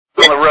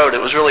the road. It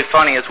was really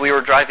funny. As we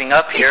were driving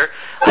up here,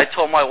 I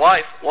told my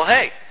wife, well,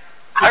 hey,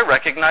 I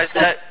recognize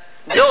that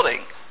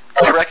building.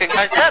 I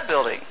recognize that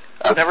building.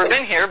 I've never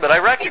been here, but I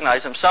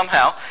recognize them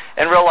somehow,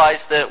 and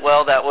realized that,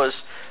 well, that was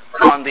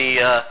on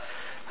the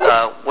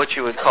what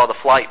you would call the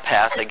flight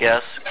path, I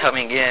guess,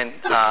 coming in,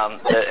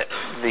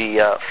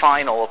 the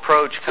final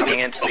approach coming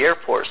into the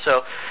airport.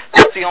 So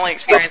that's the only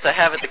experience I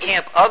have at the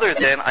camp, other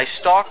than I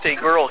stalked a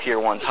girl here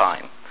one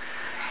time.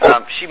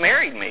 She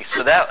married me,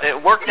 so that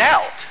it worked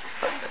out.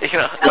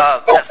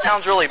 That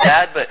sounds really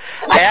bad, but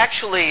I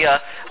actually,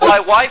 my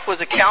wife was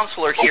a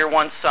counselor here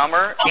one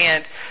summer,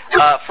 and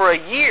for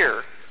a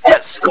year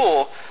at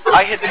school,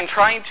 I had been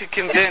trying to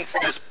convince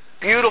this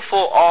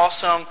beautiful,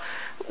 awesome,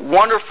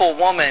 wonderful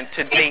woman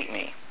to date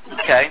me,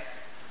 okay?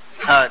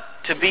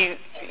 To be,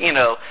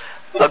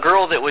 a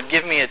girl that would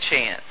give me a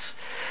chance.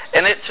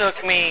 And it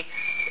took me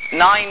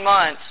 9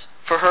 months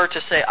for her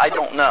to say, I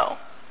don't know.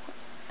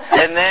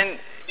 And then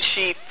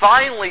she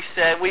finally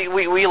said,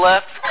 we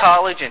left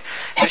college, and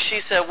she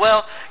said,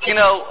 well,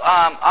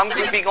 I'm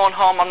going to be going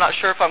home. I'm not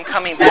sure if I'm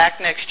coming back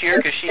next year,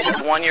 because she did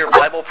the one-year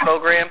Bible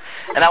program,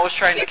 and I was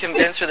trying to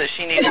convince her that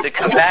she needed to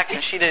come back,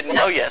 and she didn't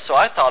know yet, so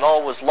I thought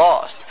all was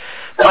lost.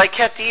 But I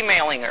kept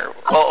emailing her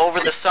over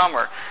the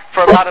summer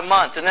for about a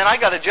month, and then I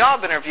got a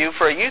job interview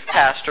for a youth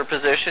pastor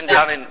position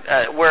down in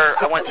where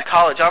I went to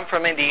college. I'm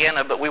from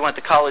Indiana, but we went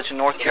to college in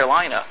North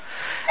Carolina.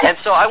 And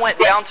so I went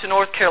down to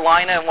North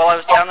Carolina, and while I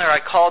was down there, I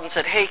called and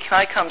said, hey, can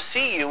I come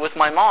see you with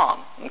my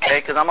mom? Okay,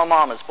 because I'm a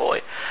mama's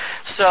boy.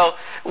 So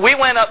we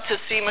went up to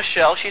see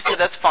Michelle. She said,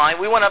 that's fine.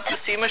 We went up to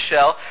see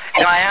Michelle,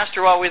 and I asked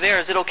her while we were there,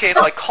 is it okay if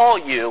I call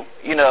you?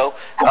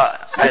 I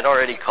had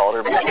already called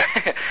her, but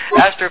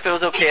asked her if it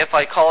was okay if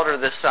I called her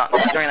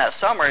during that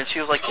summer, and she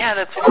was like, yeah,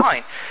 that's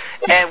fine.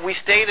 And we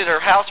stayed at her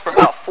house for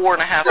about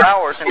 4.5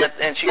 hours,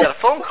 and she got a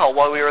phone call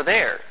while we were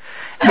there.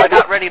 And I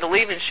got ready to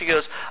leave, and she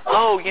goes,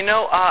 oh,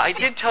 I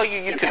did tell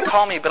you could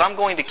call me, but I'm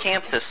going to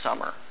camp this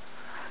summer.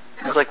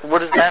 I was like, what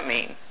does that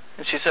mean?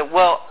 And she said,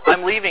 well,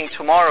 I'm leaving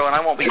tomorrow, and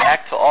I won't be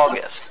back till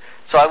August,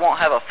 so I won't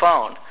have a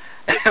phone.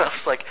 And I was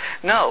like,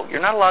 no,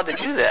 you're not allowed to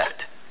do that.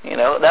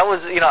 That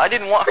was, I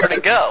didn't want her to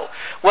go.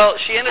 Well,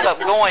 she ended up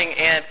going,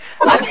 and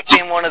I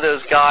became one of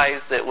those guys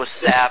that was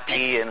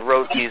sappy and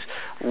wrote these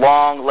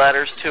long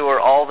letters to her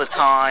all the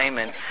time,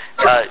 and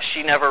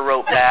she never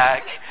wrote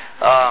back.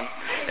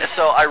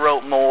 So I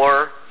wrote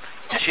more,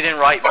 and she didn't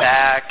write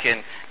back,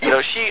 and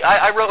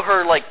I wrote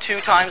her like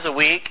 2 times a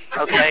week.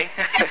 Okay,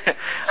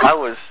 I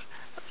was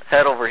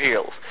head over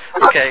heels.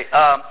 Okay,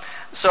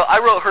 so I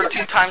wrote her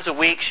 2 times a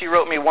week. She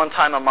wrote me 1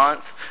 time a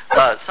month,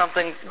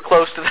 something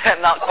close to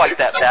that, not quite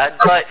that bad.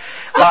 But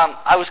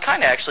I was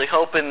kind of actually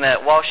hoping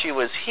that while she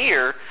was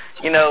here,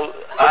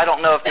 I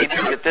don't know if they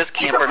do at this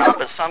camp or not,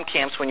 but some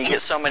camps, when you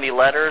get so many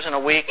letters in a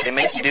week, they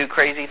make you do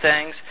crazy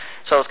things.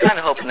 So I was kind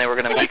of hoping they were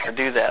going to make her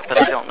do that, but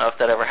I don't know if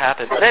that ever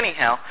happened. But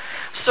anyhow,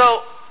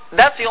 so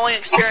that's the only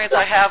experience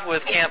I have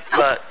with Camp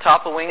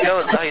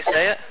Tapawingo. Is that how you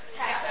say it?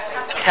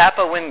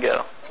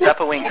 Tapawingo.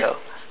 Tapawingo.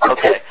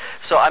 Okay,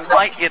 so I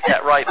might get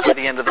that right by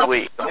the end of the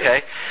week,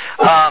 okay?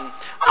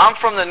 I'm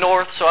from the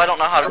north, so I don't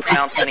know how to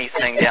pronounce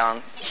anything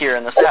down here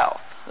in the south.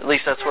 At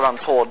least that's what I'm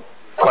told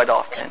quite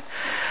often.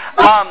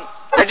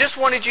 I just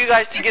wanted you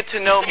guys to get to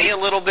know me a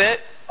little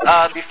bit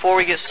before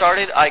we get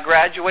started. I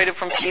graduated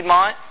from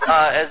Piedmont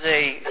as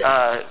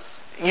a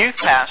youth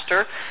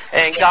pastor,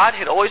 and God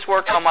had always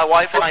worked on my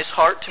wife and I's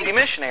heart to be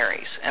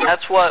missionaries, and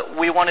that's what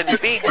we wanted to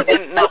be. We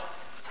didn't know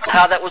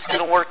how that was going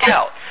to work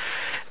out.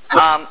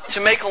 To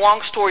make a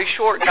long story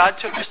short, God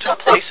took us to a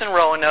place in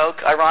Roanoke.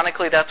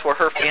 Ironically, that's where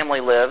her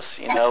family lives.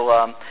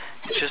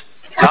 It's just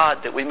God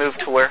that we moved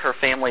to where her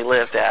family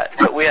lived at.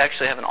 But we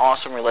actually have an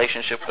awesome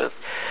relationship with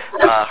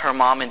her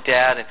mom and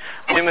dad.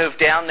 And we moved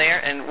down there,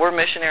 and we're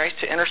missionaries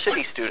to inner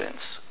city students.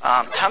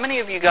 How many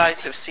of you guys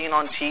have seen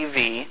on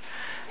TV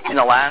in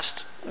the last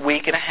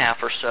week and a half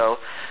or so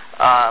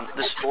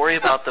the story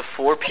about the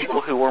 4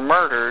 people who were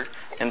murdered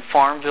in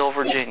Farmville,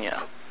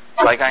 Virginia,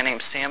 by a guy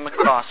named Sam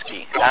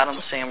McCroskey,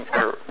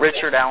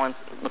 Richard Allen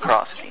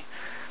McCroskey?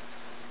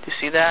 Do you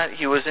see that?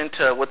 He was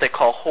into what they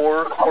call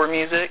horror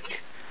music.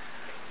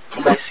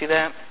 Anybody see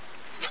that?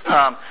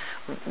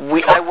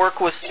 I work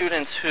with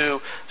students who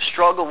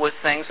struggle with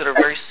things that are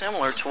very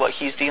similar to what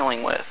he's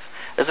dealing with.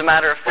 As a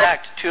matter of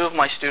fact, 2 of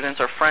my students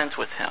are friends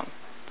with him.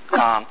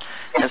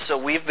 And so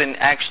we've been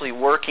actually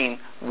working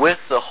with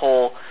the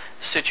whole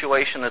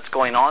situation that's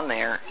going on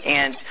there.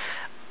 And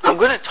I'm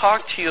going to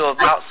talk to you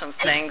about some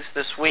things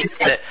this week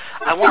that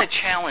I want to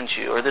challenge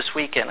you, or this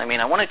weekend.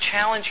 I want to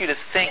challenge you to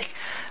think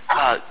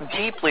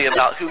deeply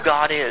about who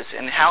God is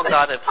and how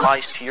God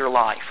applies to your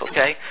life,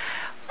 okay?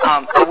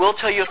 I will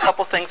tell you a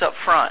couple things up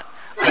front.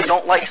 I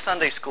don't like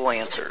Sunday school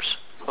answers,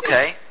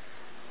 okay?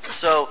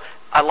 So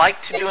I like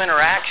to do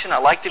interaction. I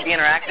like to be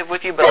interactive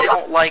with you, but I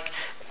don't like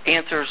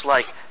answers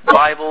like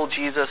Bible,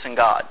 Jesus, and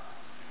God.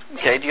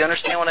 Okay, do you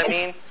understand what I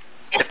mean?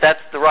 If that's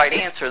the right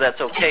answer, that's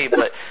okay.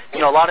 But,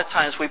 a lot of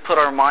times we put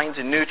our minds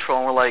in neutral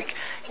and we're like,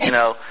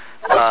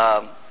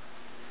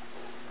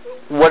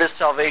 what is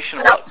salvation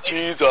about?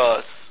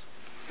 Jesus.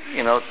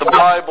 The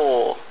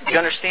Bible. You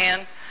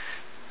understand?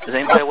 Is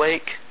anybody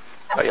awake?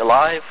 Are you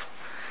alive?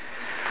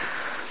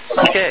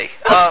 Okay.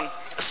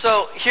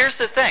 So here's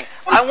the thing.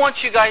 I want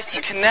you guys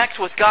to connect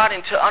with God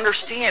and to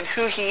understand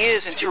who He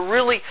is and to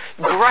really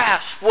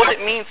grasp what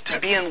it means to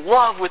be in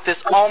love with this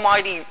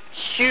almighty,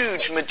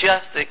 huge,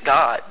 majestic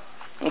God.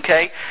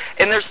 Okay?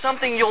 And there's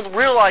something you'll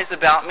realize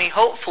about me,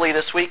 hopefully,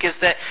 this week, is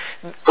that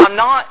I'm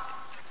not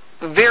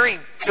very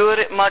good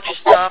at much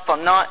stuff.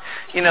 I'm not,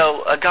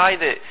 a guy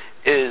that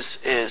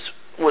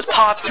was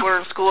popular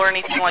in school or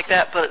anything like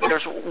that, but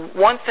there's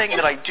one thing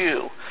that I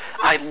do.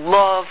 I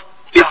love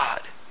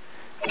God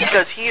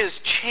because He has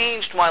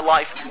changed my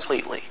life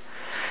completely.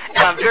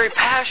 And I'm very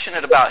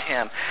passionate about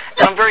Him.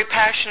 And I'm very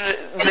passionate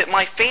that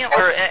my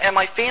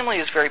family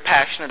is very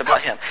passionate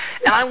about Him.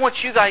 And I want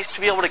you guys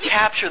to be able to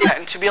capture that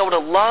and to be able to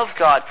love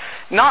God,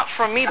 not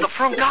from me, but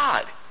from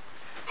God,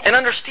 and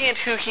understand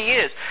who He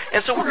is.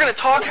 And so we're going to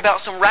talk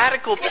about some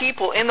radical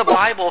people in the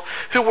Bible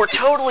who were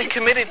totally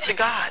committed to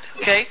God.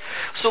 Okay?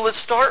 So let's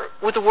start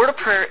with a word of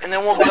prayer, and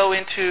then we'll go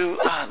into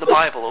the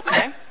Bible.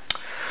 Okay?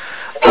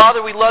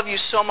 Father, we love You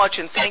so much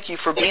and thank You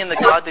for being the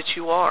God that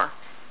You are.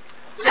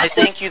 I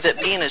thank You that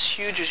being as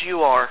huge as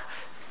You are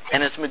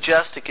and as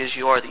majestic as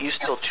You are, that You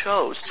still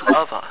chose to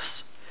love us.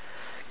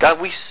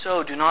 God, we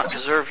so do not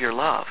deserve Your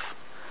love.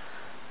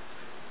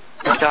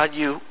 But God,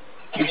 You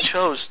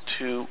chose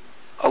to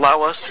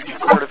allow us to be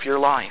part of Your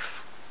life.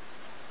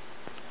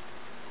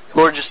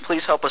 Lord, just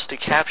please help us to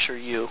capture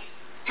You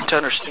and to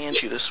understand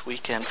You this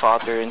weekend,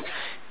 Father, in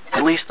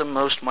at least the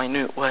most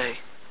minute way.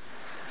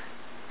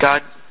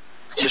 God,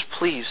 just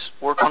please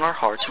work on our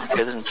hearts. We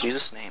pray this in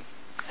Jesus' name.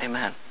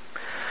 Amen.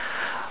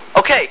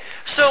 Okay,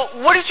 so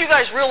what did you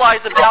guys realize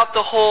about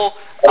the whole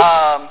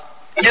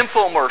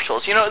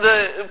infomercials?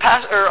 The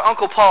pastor,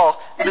 Uncle Paul,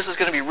 this is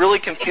going to be really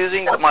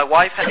confusing, but my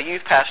wife had a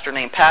youth pastor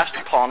named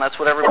Pastor Paul, and that's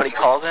what everybody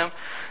calls him.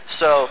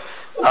 So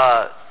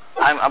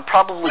I'm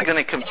probably going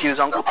to confuse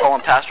Uncle Paul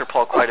and Pastor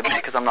Paul quite a bit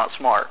because I'm not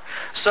smart.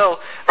 So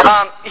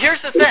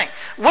here's the thing.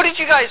 What did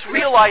you guys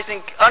realize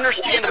and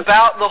understand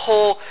about the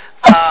whole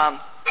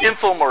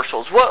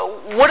infomercials?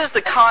 What is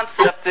the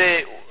concept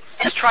that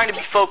is trying to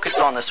be focused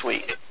on this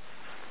week?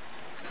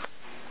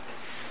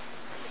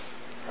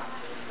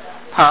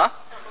 Huh?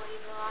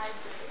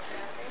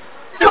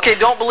 Okay,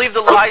 don't believe the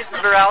lies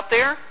that are out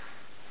there?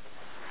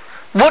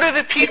 What are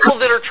the people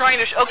that are trying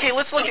to... Okay,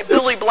 let's look at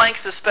Billy Blanks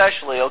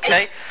especially,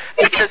 okay?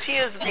 Because he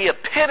is the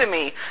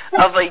epitome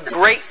of a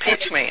great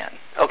pitch man,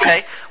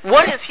 okay?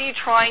 What is he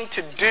trying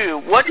to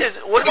do? What does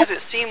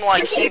it seem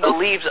like he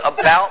believes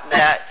about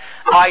that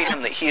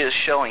item that he is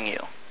showing you?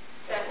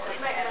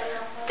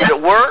 That it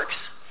works?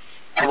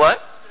 What?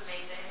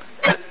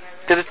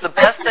 That it's the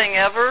best thing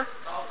ever?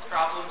 Solves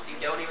problems you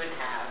don't even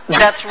have.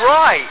 That's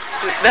right.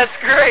 That's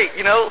great.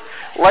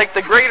 Like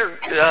the greater,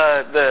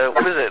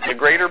 the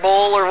greater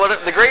bowl or what?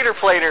 The greater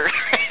plater.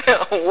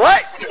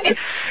 What?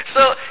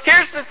 So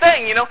here's the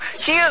thing.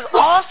 He is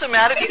awesome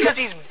at it because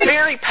he's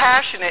very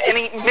passionate, and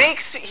he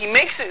makes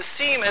it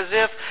seem as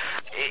if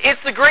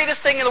it's the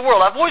greatest thing in the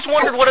world. I've always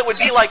wondered what it would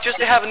be like just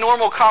to have a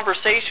normal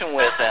conversation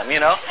with him.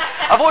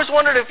 I've always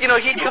wondered if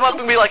he'd come up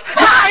and be like,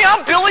 "Hi,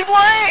 I'm Billy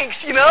Blanks,"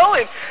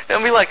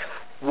 and be like,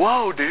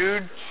 "Whoa,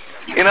 dude."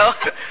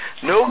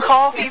 No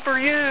coffee for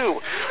you.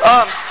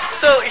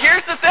 So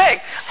here's the thing.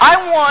 I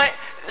want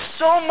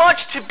so much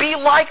to be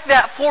like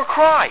that for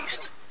Christ.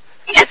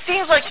 It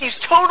seems like he's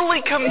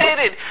totally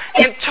committed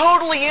and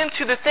totally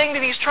into the thing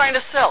that he's trying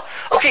to sell.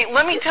 Okay,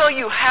 let me tell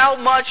you how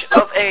much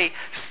of a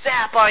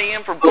sap I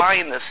am for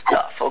buying this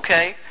stuff,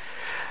 okay?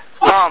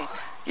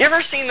 You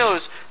ever seen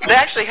those? They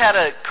actually had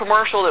a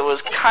commercial that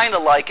was kind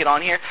of like it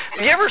on here.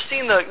 Have you ever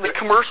seen the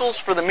commercials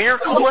for the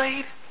Miracle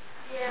Blade?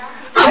 Yeah.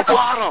 I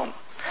bought them.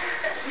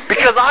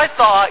 Because I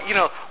thought,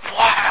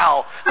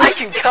 wow, I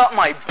can cut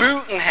my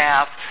boot in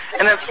half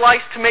and then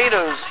slice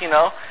tomatoes,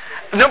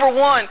 Number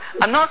one,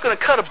 I'm not going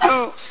to cut a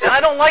boot, and I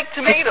don't like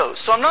tomatoes,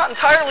 so I'm not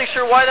entirely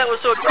sure why that was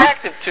so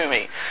attractive to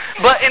me.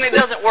 And it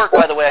doesn't work,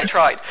 by the way, I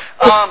tried.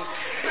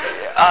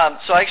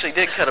 So I actually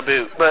did cut a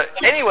boot. But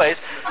anyways,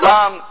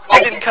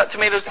 I didn't cut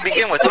tomatoes to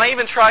begin with. And I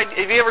even tried,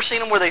 have you ever seen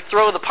them where they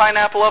throw the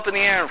pineapple up in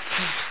the air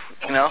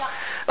and,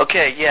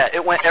 Okay, yeah,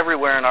 it went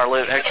everywhere in our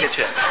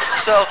kitchen.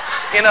 So,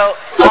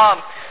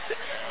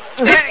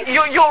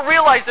 you'll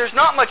realize there's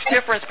not much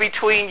difference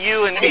between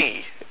you and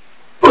me.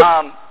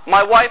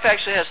 My wife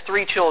actually has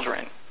 3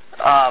 children.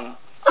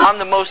 I'm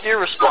the most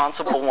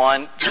irresponsible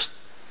one, just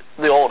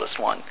the oldest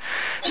one.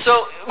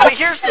 So, but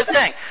here's the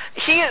thing.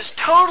 He is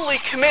totally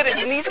committed,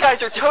 and these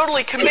guys are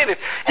totally committed.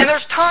 And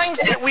there's times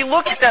that we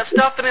look at that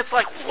stuff, and it's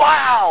like,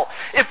 wow,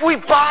 if we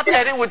bought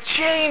that, it would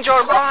change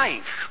our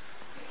life.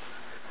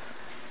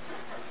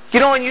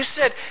 And you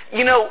said,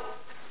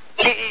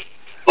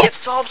 it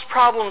solves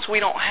problems we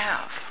don't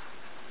have.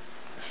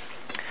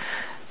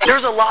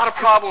 There's a lot of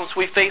problems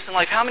we face in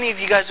life. How many of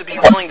you guys would be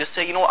willing to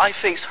say, I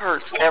face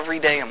hurts every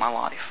day in my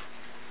life?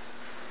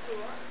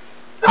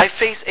 I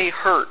face a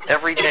hurt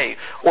every day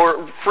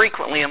or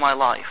frequently in my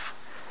life.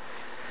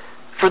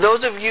 For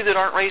those of you that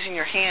aren't raising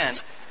your hand,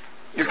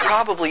 You're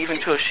probably even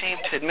too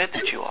ashamed to admit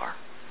that you are.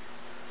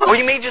 Or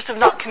you may just have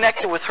not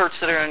connected with hurts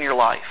that are in your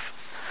life.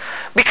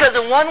 Because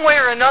in one way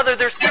or another,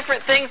 there's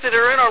different things that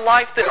are in our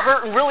life that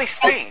hurt and really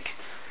stink.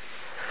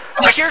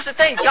 But here's the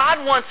thing,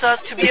 God wants us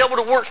to be able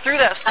to work through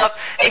that stuff,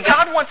 and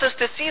God wants us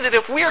to see that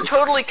if we are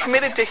totally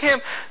committed to Him,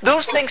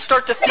 those things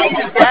start to fade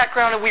in the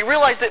background, and we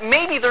realize that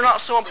maybe they're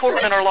not so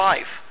important in our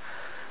life.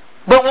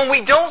 But when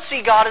we don't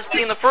see God as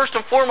being the first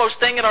and foremost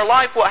thing in our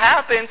life, what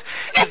happens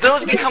is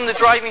those become the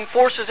driving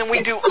forces, and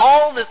we do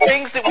all the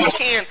things that we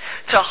can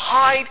to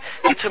hide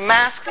and to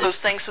mask those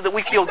things so that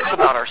we feel good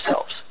about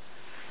ourselves.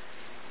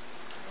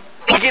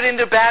 We get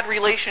into bad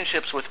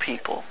relationships with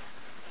people.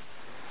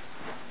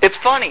 It's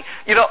funny.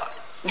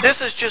 This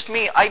is just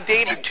me. I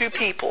dated 2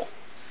 people.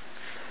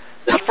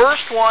 The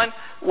first one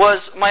was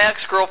my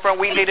ex-girlfriend.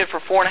 We dated for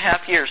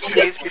 4.5 years. 2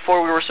 days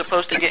before we were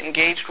supposed to get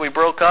engaged, we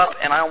broke up,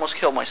 and I almost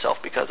killed myself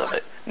because of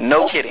it.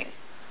 No kidding.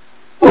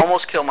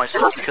 Almost killed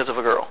myself because of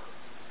a girl.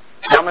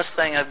 Dumbest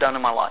thing I've done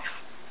in my life.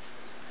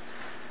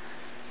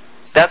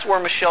 That's where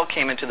Michelle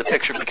came into the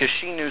picture, because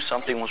she knew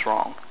something was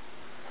wrong.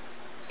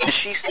 And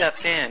she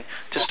stepped in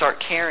to start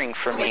caring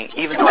for me,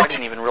 even though I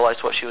didn't even realize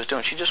what she was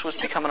doing. She just was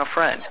becoming a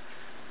friend,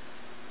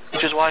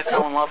 which is why I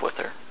fell in love with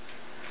her.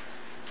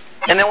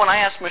 And then when I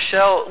asked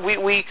Michelle,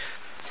 we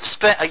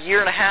spent 1.5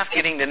 years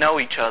getting to know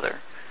each other.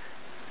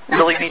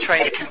 Really me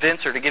trying to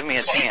convince her to give me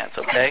a chance,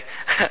 okay?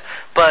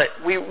 But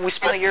we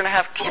spent 1.5 years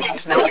getting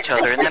to know each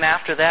other. And then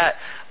after that,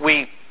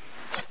 I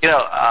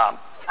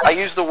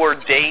use the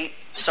word date.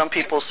 Some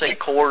people say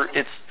court.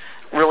 It's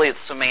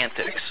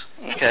semantics,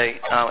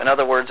 okay? In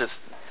other words,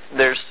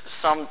 there's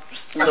some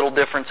little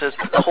differences.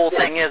 But the whole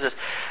thing is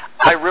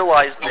I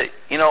realized that,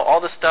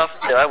 all the stuff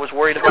that I was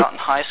worried about in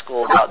high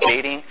school about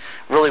dating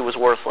really was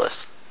worthless.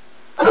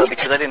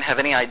 Because I didn't have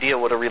any idea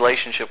what a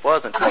relationship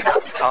was until I got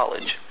to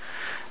college.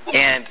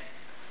 And,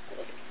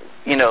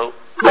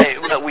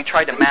 but we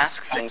try to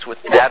mask things with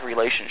bad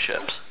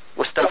relationships,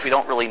 with stuff we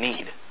don't really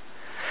need.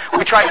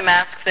 We try to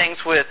mask things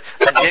with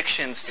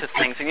addictions to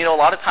things. And, a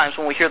lot of times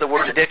when we hear the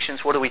word addictions,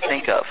 what do we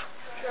think of?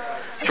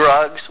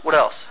 Drugs. What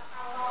else?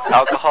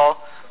 Alcohol.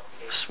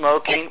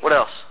 Smoking. What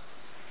else?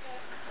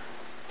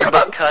 What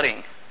about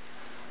cutting?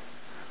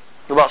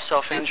 What about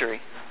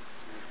self-injury?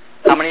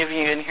 How many of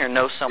you in here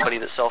know somebody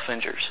that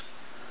self-injures?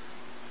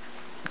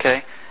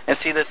 Okay? And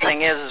see, the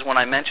thing is when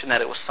I mentioned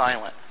that, it was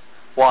silent.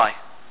 Why?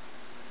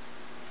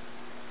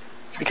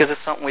 Because it's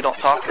something we don't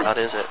talk about,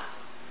 is it?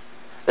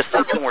 It's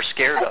something we're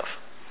scared of.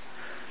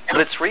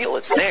 But it's real.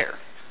 It's there.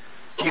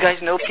 You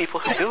guys know people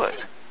who do it.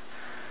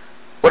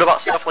 What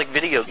about stuff like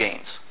video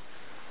games?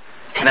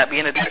 Can that be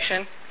an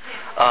addiction?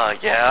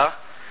 Yeah.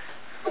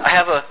 I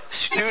have a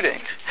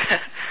student,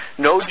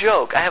 no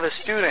joke, I have a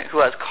student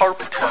who has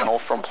carpal tunnel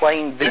from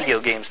playing video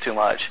games too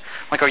much.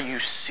 I'm like, are you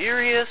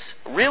serious?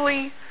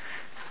 Really?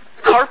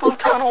 Carpal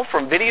tunnel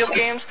from video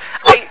games?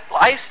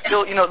 I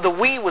still, the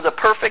Wii was a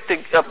perfect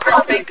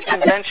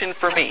invention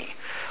for me.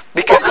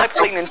 Because I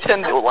play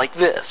Nintendo like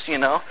this,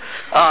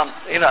 I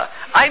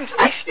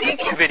stink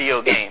in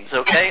video games,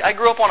 okay? I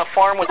grew up on a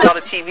farm without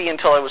a TV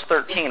until I was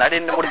 13. I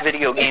didn't know what a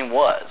video game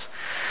was.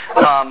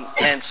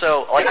 And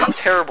so, I'm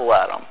terrible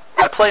at them.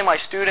 I play my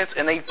students,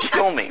 and they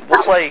kill me.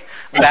 We'll play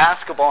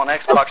basketball on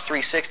Xbox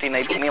 360, and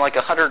they beat me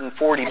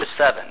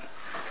 140-7.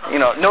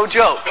 No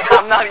joke.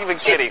 I'm not even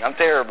kidding. I'm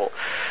terrible.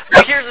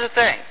 But here's the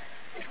thing.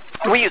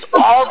 We use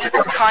all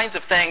different kinds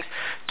of things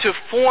to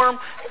form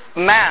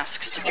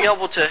masks to be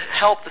able to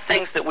help the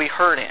things that we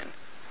hurt in.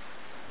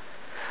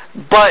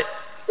 But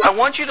I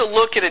want you to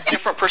look at a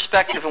different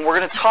perspective, and we're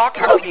going to talk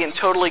about being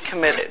totally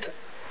committed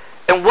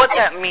and what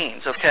that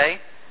means, okay?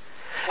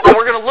 And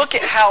we're going to look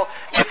at how,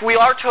 if we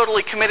are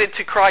totally committed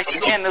to Christ,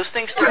 again, those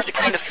things start to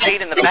kind of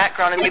fade in the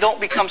background and they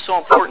don't become so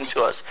important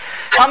to us.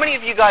 How many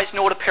of you guys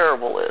know what a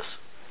parable is?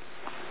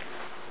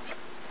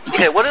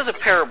 Okay, what is a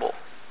parable?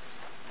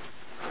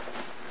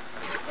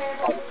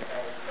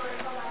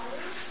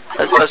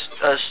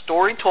 A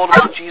story told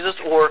about Jesus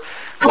or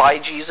by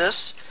Jesus.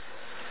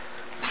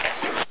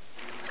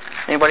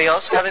 Anybody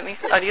else have any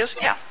ideas?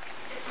 Yeah.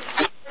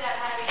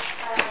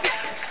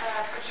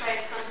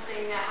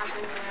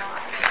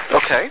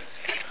 Okay.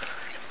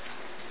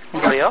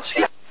 Anybody else?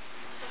 Yeah.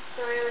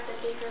 Story with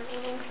a deeper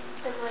meaning,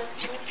 similar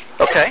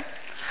to Okay.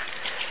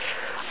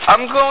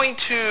 I'm going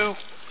to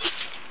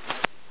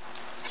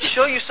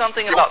show you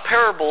something about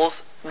parables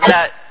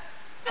that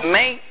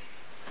may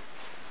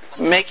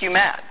make you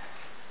mad.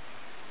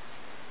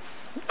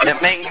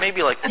 It may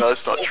be like, no,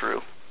 that's not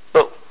true.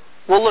 But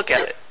we'll look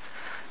at it.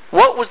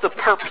 What was the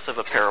purpose of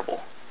a parable?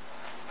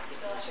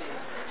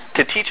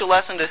 To teach a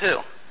lesson to who?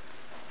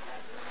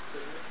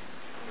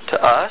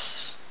 To us?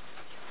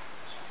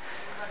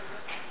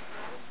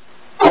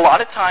 A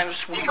lot of times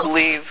we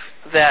believe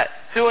that,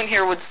 who in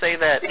here would say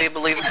that they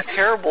believe that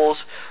parables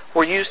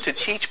were used to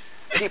teach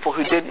people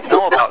who didn't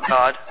know about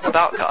God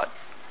about God?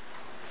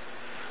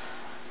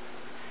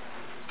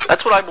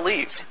 That's what I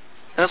believed.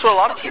 And that's what a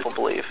lot of people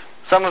believe.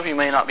 Some of you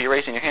may not be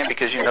raising your hand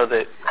because you know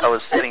that I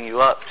was setting you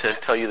up to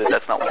tell you that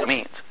that's not what it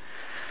means.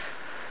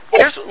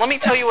 Let me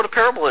tell you what a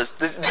parable is.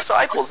 The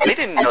disciples, they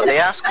didn't know. They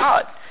asked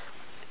God.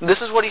 This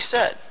is what he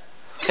said.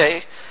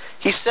 Okay?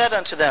 He said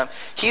unto them,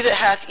 he that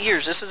hath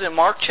ears, this is in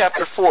Mark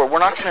chapter 4. We're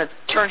not going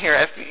to turn here.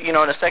 In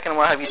a second I'm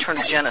going to have you turn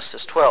to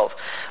Genesis 12.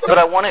 But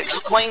I want to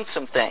explain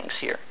some things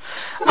here.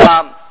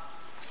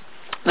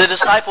 The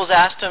disciples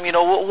asked him,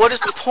 what is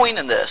the point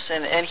in this?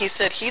 And he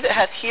said, he that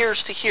hath ears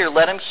to hear,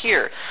 let him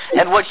hear.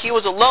 And when he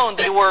was alone,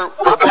 they were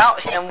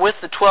about him with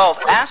the 12,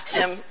 asked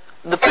him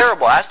the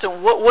parable, asked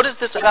him, what is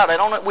this about?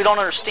 We don't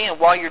understand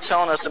why you're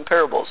telling us in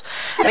parables.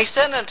 And he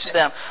said unto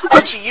them,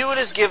 unto you it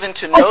is given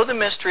to know the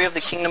mystery of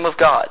the kingdom of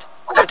God.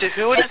 Unto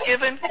who it is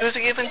given? Who is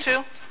it given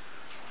to?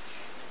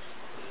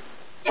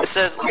 It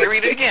says, let me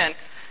read it again.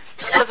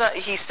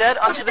 He said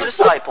unto the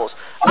disciples,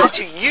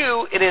 unto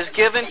you it is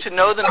given to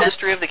know the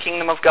mystery of the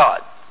kingdom of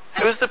God.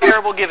 Who is the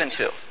parable given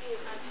to?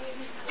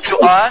 To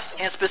us,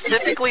 and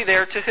specifically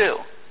there to who?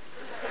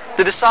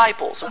 The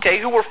disciples,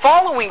 okay, who were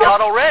following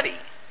God already.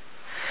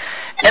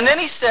 And then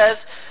he says,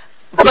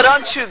 but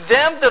unto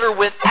them that are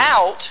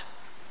without,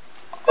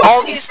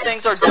 all these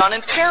things are done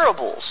in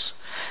parables,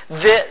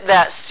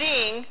 that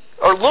seeing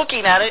or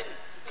looking at it,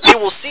 they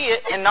will see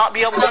it and not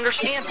be able to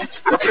understand it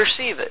or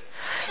perceive it.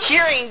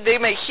 Hearing, they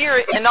may hear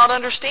it and not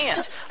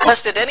understand,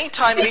 lest at any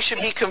time they should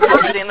be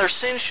converted and their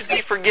sins should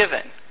be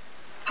forgiven.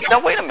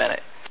 Now wait a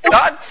minute.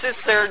 God sits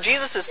there,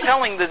 Jesus is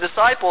telling the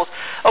disciples,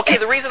 okay,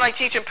 the reason I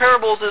teach in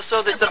parables is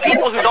so that the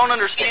people who don't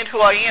understand who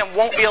I am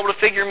won't be able to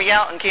figure me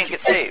out and can't get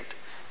saved.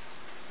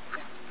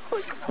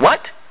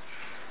 What?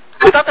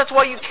 I thought that's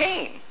why you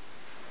came.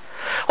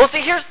 Well, see,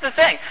 here's the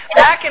thing.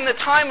 Back in the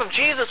time of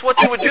Jesus, what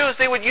they would do is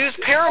they would use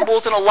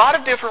parables, and a lot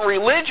of different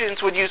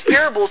religions would use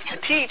parables to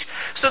teach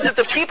so that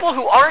the people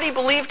who already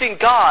believed in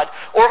God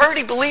or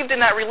already believed in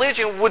that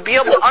religion would be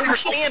able to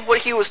understand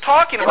what he was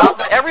talking about,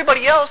 but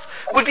everybody else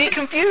would be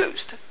confused.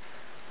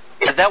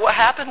 Is that what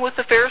happened with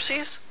the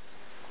Pharisees?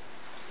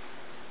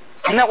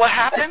 Isn't that what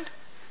happened?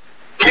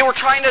 They were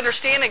trying to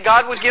understand, and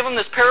God would give them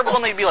this parable,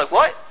 and they'd be like,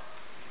 what?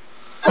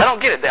 I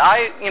don't get it.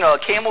 A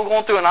camel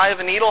going through an eye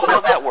of a needle,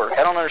 how does that work?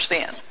 I don't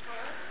understand.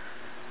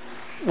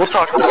 We'll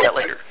talk about that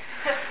later.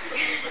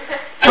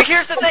 But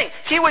here's the thing.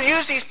 He would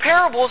use these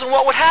parables, and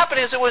what would happen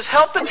is it would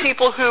help the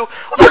people who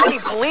already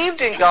believed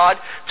in God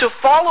to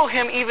follow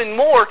him even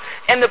more,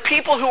 and the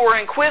people who were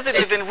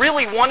inquisitive and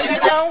really wanted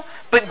to know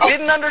but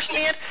didn't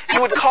understand,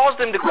 it would cause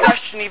them to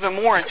question even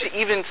more and to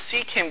even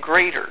seek him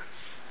greater.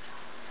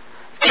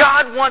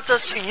 God wants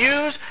us to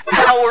use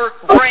our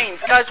brains.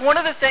 Guys, one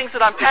of the things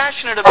that I'm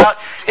passionate about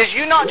is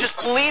you not just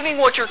believing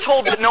what you're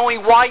told, but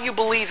knowing why you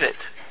believe it.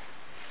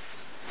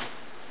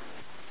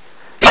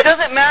 It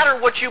doesn't matter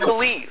what you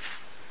believe.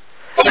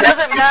 It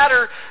doesn't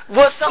matter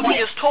what somebody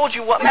has told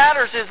you. What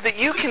matters is that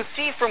you can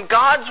see from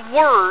God's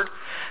Word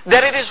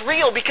that it is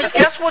real. Because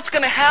guess what's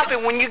going to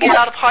happen when you get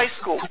out of high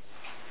school?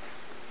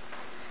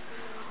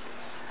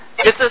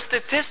 It's a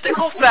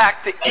statistical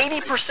fact that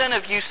 80%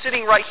 of you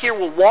sitting right here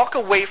will walk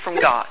away from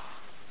God.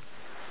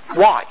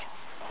 Why?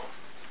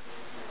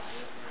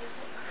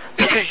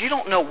 Because you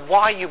don't know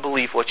why you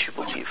believe what you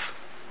believe.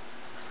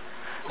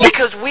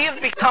 Because we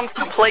have become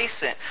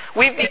complacent.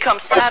 We've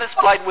become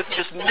satisfied with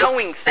just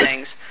knowing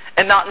things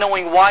and not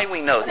knowing why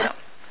we know them.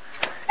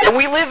 And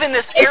we live in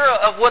this era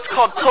of what's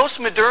called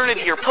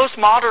postmodernity or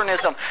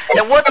postmodernism.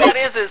 And what that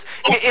is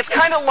it's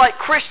kind of like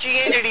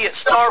Christianity at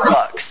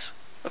Starbucks.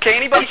 Okay,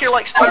 anybody here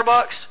like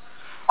Starbucks?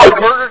 Or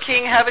Burger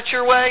King, have it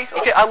your way?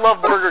 Okay, I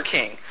love Burger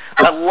King.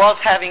 I love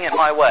having it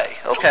my way,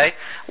 okay?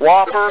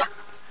 Whopper,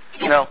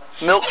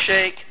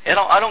 milkshake.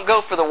 I don't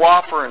go for the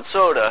Whopper and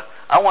soda.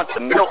 I want the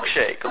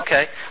milkshake,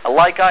 okay? I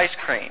like ice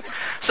cream.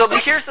 So,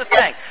 but here's the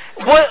thing.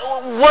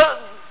 What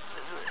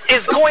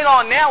is going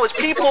on now is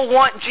people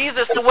want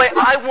Jesus the way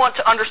I want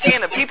to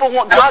understand him. People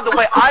want God the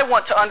way I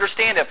want to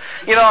understand him.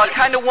 I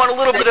kind of want a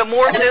little bit of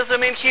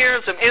Mormonism in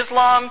here, some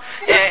Islam,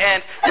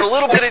 and a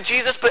little bit of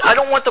Jesus, but I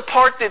don't want the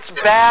part that's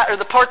bad or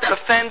the part that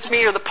offends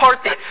me or the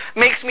part that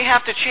makes me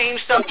have to change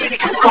something,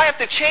 because if I have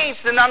to change,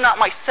 then I'm not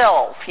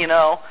myself,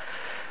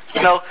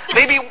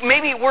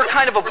 Maybe we're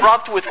kind of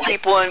abrupt with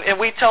people and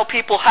we tell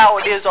people how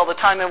it is all the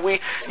time, and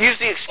we use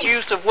the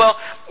excuse of, well,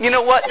 you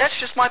know what, that's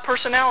just my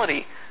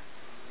personality.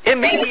 It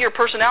may be your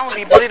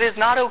personality, but it is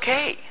not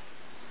okay.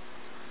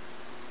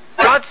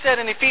 God said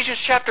in Ephesians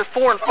chapter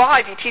 4 and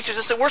 5, he teaches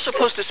us that we're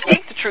supposed to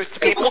speak the truth to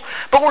people,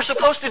 but we're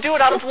supposed to do it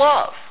out of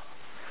love.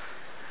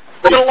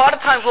 But a lot of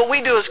times what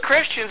we do as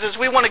Christians is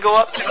we want to go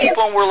up to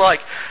people and we're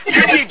like,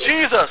 you need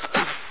Jesus.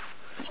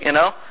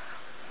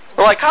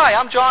 We're like, hi,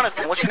 I'm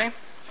Jonathan. What's your name?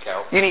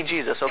 Cal. You need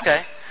Jesus,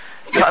 okay?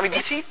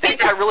 Does he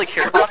think I really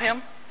care about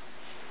him?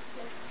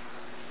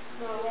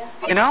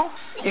 You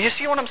You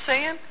see what I'm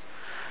saying?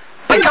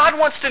 But God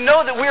wants to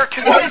know that we are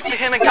committed to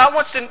him, and God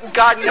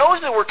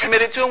knows that we're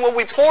committed to him when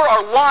we pour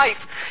our life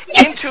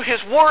into his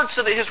word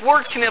so that his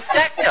word can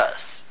affect us.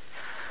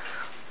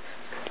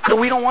 But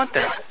we don't want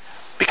that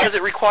because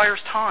it requires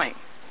time.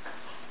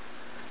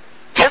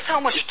 Guess how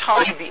much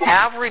time the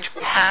average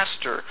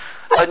pastor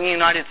in the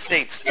United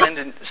States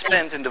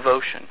spends in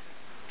devotion?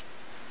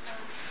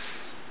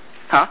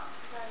 Huh?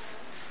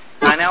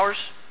 9 hours?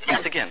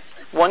 Guess again.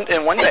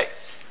 In one day.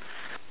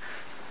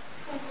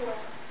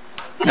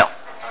 No.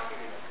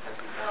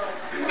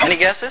 Any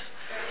guesses?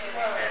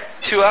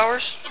 2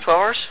 hours? 12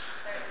 hours?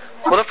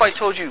 What if I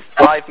told you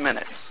 5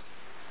 minutes?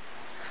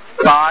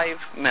 5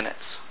 minutes.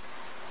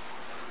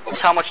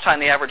 That's how much time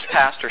the average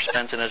pastor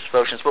spends in his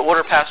devotions. But what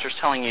are pastors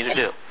telling you to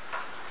do?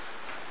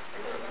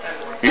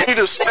 You need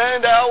to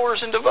spend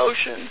hours in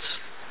devotions.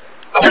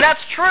 And that's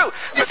true.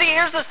 But see,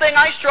 here's the thing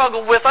I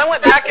struggled with. I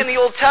went back in the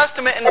Old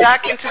Testament and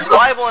back into the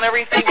Bible and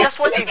everything. Guess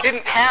what they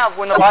didn't have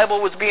when the Bible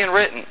was being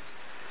written?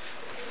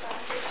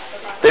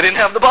 They didn't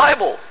have the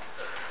Bible.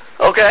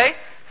 Okay?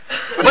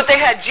 But they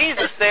had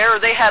Jesus there.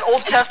 They had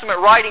Old Testament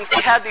writings.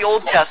 They had the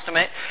Old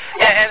Testament.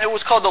 And it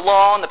was called the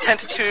Law and the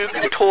Pentateuch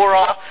and the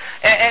Torah.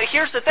 And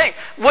here's the thing.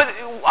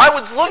 I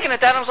was looking at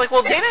that and I was like,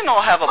 well, they didn't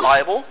all have a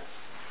Bible.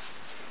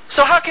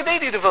 So how could they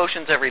do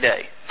devotions every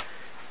day?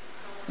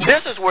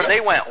 This is where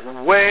they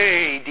went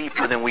way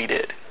deeper than we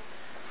did.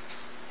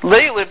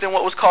 They lived in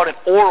what was called an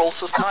oral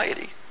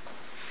society.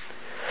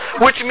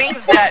 Which means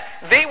that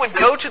they would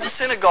go to the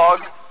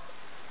synagogue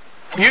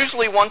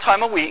usually one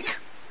time a week.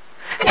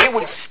 They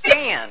would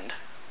stand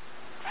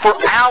for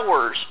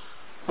hours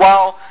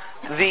while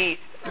the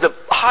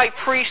high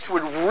priest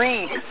would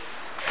read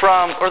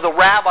from, or the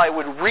rabbi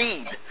would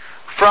read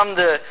from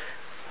the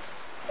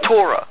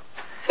Torah.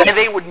 And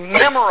they would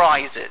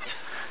memorize it.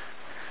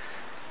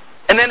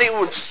 And then they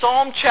would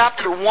Psalm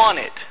chapter 1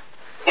 it.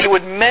 They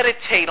would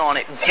meditate on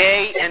it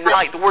day and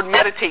night. The word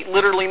meditate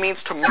literally means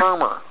to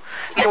murmur.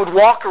 They would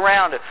walk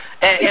around it.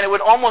 And it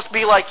would almost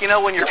be like,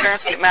 when your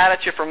parents get mad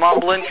at you for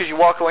mumbling because you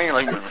walk away and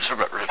you're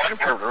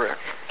like,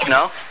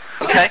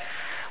 okay?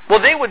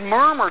 Well, they would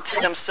murmur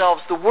to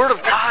themselves the Word of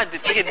God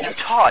that they had been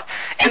taught.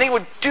 And they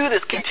would do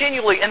this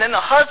continually. And then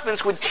the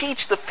husbands would teach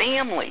the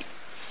family.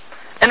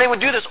 And they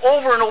would do this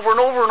over and over and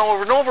over and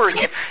over and over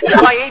again.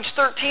 And by age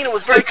 13, it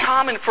was very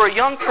common for a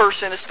young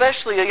person,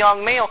 especially a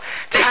young male,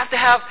 to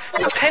have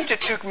the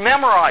Pentateuch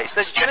memorized.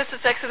 That's Genesis,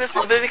 Exodus,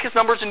 Leviticus,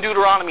 Numbers, and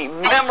Deuteronomy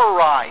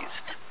memorized.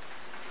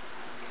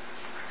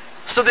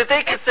 So that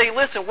they could say,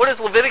 listen, what does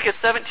Leviticus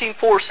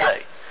 17:4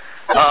 say?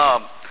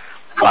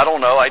 I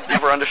don't know. I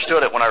never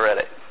understood it when I read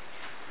it.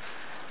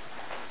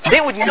 They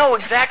would know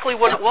exactly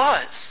what it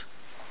was.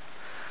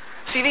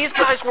 See, these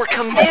guys were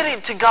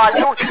committed to God.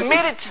 They were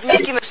committed to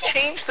making us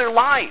change their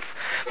life.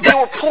 They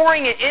were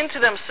pouring it into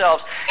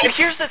themselves. And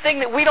here's the thing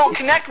that we don't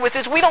connect with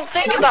is we don't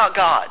think about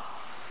God.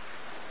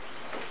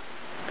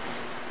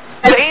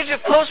 The age of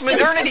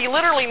postmodernity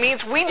literally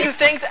means we do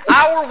things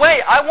our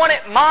way. I want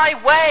it my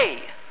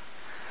way.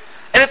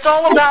 And it's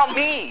all about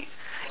me.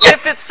 If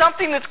it's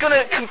something that's going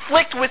to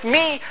conflict with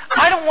me,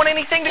 I don't want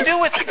anything to do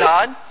with it,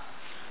 God.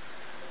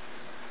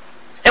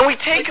 And we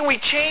take and we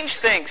change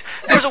things.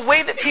 There's a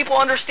way that people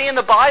understand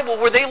the Bible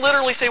where they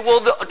literally say,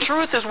 well, the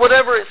truth is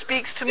whatever it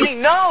speaks to me.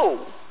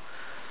 No.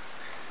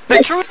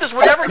 The truth is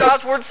whatever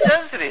God's Word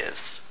says it is.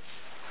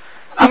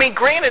 I mean,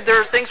 granted,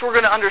 there are things we're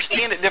going to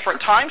understand at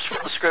different times from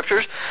the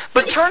Scriptures,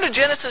 but turn to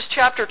Genesis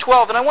chapter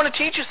 12, and I want to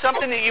teach you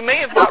something that you may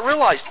have not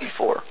realized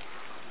before.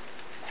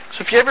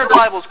 So if you have your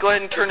Bibles, go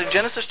ahead and turn to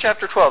Genesis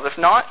chapter 12. If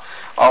not,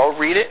 I'll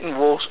read it and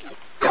we'll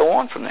go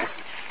on from there.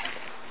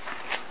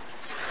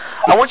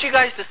 I want you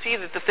guys to see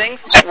that the things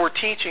that we're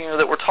teaching or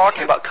that we're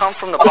talking about come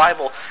from the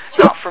Bible,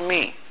 not from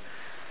me.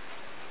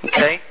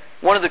 Okay?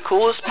 One of the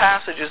coolest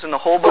passages in the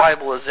whole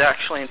Bible is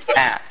actually in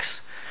Acts.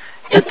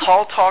 And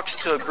Paul talks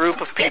to a group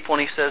of people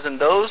and he says, and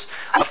those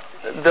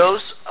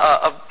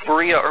of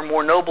Berea are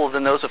more noble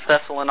than those of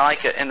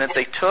Thessalonica, and that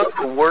they took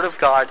the Word of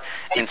God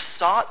and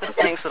sought the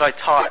things that I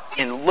taught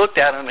and looked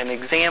at them and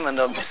examined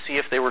them to see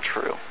if they were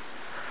true.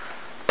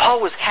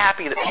 Paul was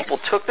happy that people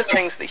took the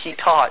things that he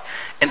taught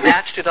and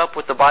matched it up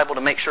with the Bible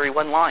to make sure he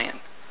wasn't lying.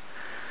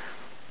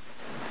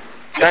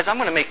 Guys, I'm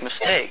going to make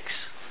mistakes.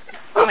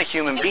 I'm a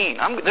human being.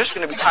 There's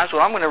going to be times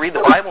when I'm going to read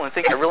the Bible and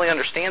think I really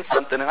understand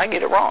something and I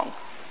get it wrong.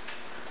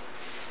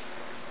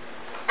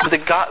 But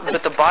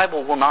the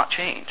Bible will not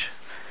change.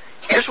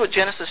 Here's what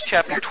Genesis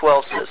chapter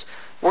 12 says.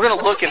 We're going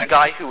to look at a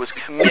guy who was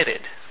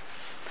committed.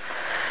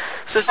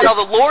 It says, now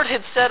the Lord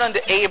had said unto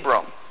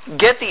Abram,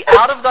 get thee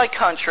out of thy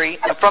country,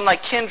 and from thy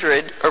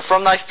kindred, or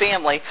from thy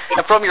family,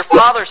 and from your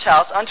father's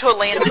house, unto a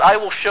land that I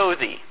will show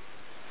thee.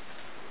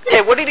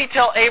 Okay, what did he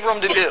tell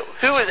Abram to do?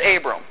 Who is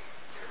Abram?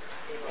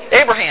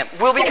 Abraham.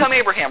 Will become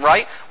Abraham,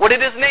 right? What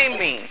did his name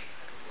mean?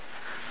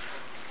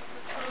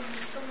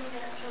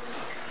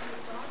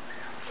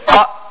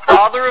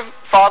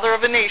 Father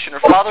of a nation, or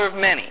father of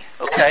many.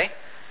 Okay?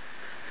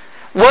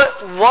 What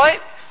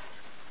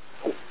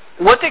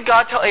did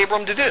God tell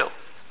Abram to do?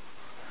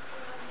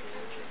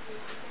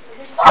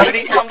 What did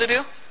he tell him to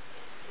do?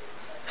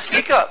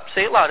 Speak up.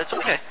 Say it loud. It's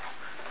okay.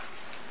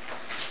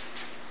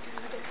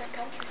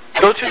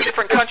 Go to a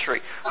different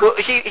country. Well,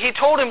 he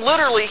told him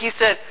literally, he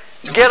said,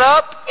 get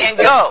up and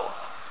go.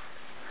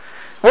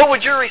 What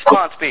would your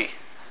response be?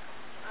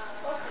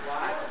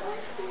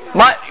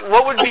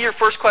 What would be your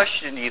first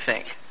question, do you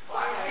think?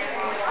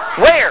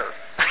 Where?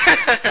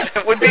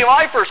 Would be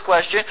my first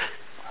question.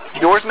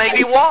 Yours may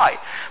be why.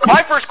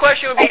 My first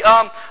question would be,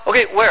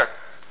 okay, where?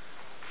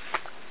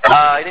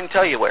 I didn't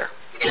tell you where.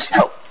 Just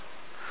go.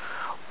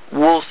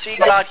 We'll see,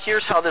 God,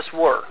 here's how this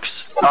works.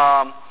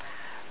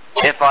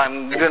 If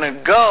I'm going to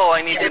go,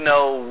 I need to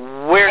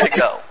know where to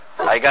go.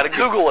 I got to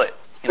Google it.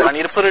 I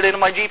need to put it into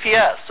my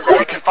GPS so that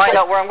I can find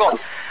out where I'm going.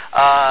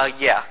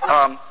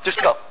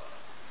 Just go.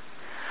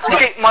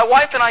 Okay, my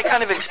wife and I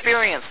kind of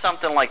experienced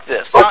something like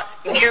this. Not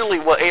nearly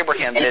what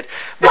Abraham did,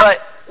 but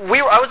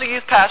I was a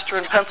youth pastor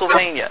in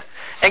Pennsylvania,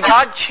 and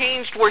God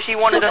changed where He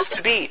wanted us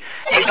to be.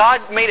 And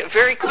God made it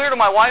very clear to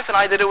my wife and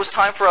I that it was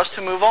time for us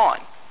to move on.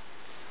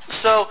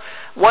 So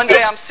one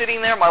day I'm sitting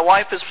there, my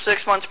wife is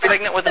 6 months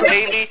pregnant with a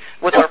baby,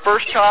 with our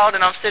first child,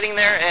 and I'm sitting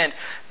there, and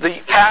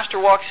the pastor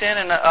walks in,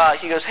 and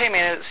he goes, "Hey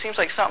man, it seems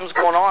like something's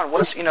going on.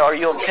 Are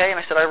you okay?" And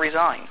I said, "I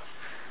resigned."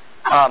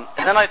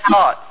 And then I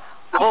thought,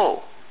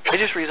 "Oh, I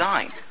just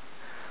resigned.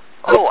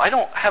 Oh, I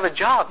don't have a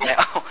job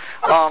now.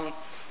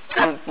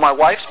 And my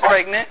wife's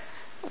pregnant.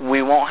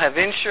 We won't have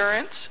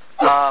insurance.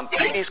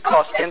 Babies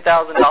cost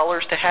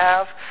 $10,000 to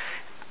have.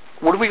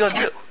 What are we going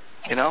to do?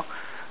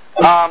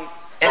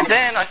 And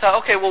then I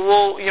thought, okay,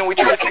 well, we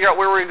tried to figure out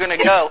where we were going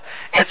to go.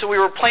 And so we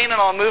were planning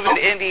on moving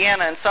to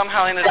Indiana and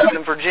somehow ended up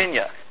in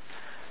Virginia.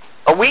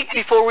 A week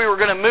before we were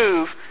going to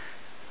move,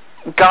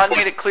 God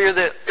made it clear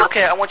that,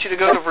 okay, I want you to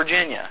go to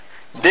Virginia.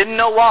 Didn't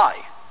know why.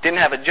 Didn't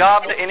have a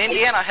job. In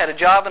Indiana, I had a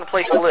job and a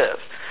place to live.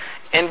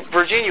 In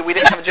Virginia, we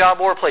didn't have a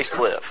job or a place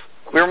to live.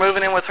 We were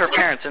moving in with her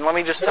parents. And let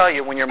me just tell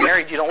you, when you're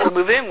married, you don't want to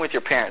move in with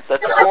your parents.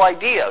 That's the whole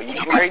idea. You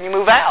get married and you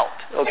move out,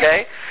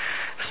 okay?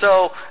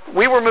 So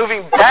we were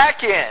moving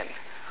back in.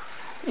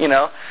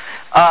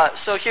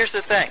 So here's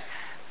the thing.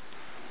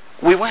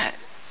 We went,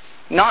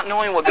 not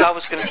knowing what God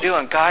was going to do,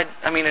 and God,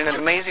 in an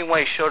amazing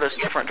way, showed us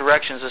different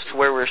directions as to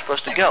where we were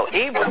supposed to go.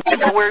 Abram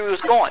didn't know where he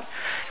was going.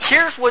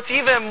 Here's what's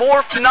even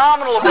more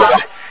phenomenal about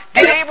it.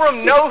 Did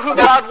Abram know who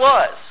God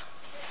was?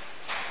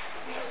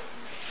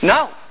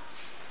 No.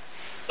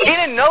 He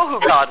didn't know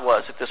who God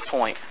was at this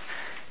point.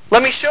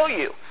 Let me show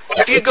you.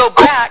 If you go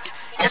back,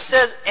 it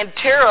says, "And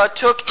Terah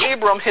took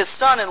Abram his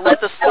son, and led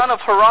the son of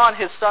Haran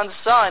his son's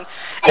son,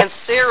 and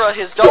Sarah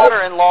his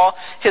daughter-in-law,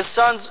 his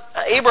son's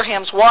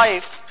Abraham's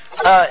wife,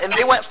 and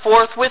they went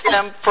forth with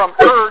them from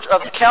Ur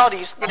of the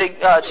Chaldees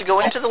to go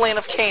into the land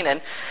of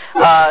Canaan.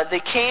 They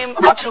came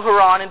up to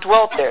Haran and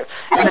dwelt there.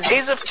 And the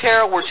days of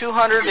Terah were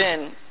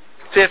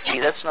 250.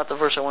 That's not the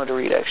verse I wanted to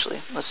read,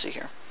 actually. Let's see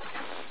here.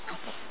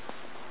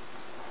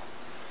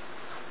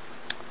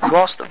 I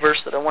lost the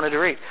verse that I wanted to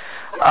read.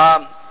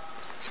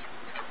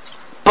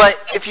 But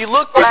if you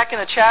look back in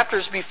the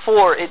chapters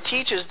before, it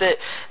teaches that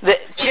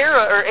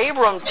Terah,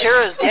 Abram's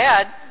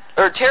dad,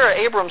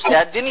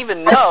 didn't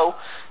even know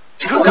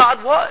who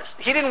God was.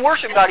 He didn't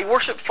worship God. He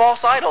worshiped false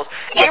idols.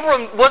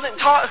 Abram wasn't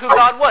taught who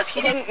God was.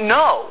 He didn't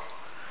know.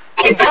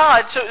 And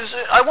God, so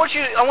I want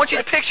you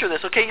to picture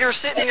this, okay? You're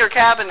sitting in your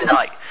cabin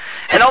tonight,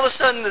 and all of a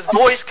sudden this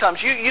voice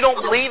comes. You don't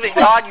believe in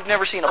God. You've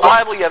never seen a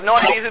Bible. You have no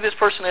idea who this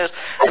person is.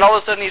 And all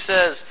of a sudden he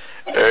says,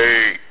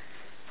 "Hey."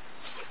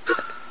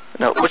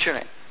 No, what's your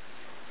name?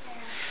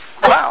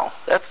 Wow,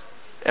 that's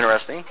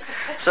interesting.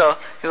 So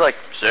he's like,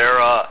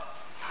 "Sarah,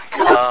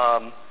 did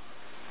I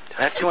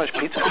have too much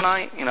pizza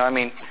tonight?"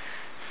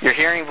 You're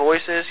hearing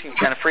voices, you're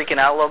kind of freaking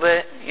out a little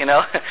bit,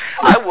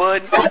 I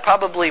would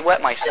probably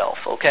wet myself,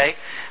 okay?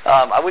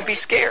 I would be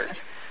scared.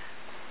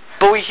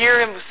 But we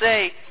hear him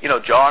say,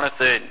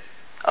 "Jonathan,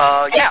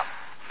 yeah,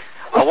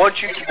 I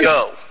want you to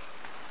go."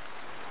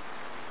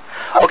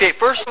 Okay,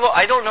 first of all,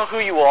 I don't know who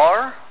you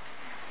are,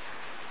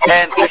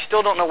 and I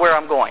still don't know where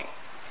I'm going.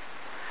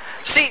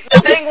 See, the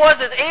thing was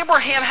that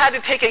Abraham had to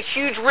take a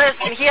huge risk,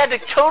 and he had to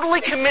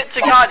totally commit to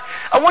God.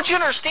 I want you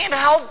to understand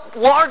how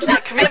large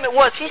that commitment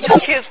was. He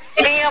took his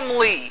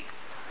family.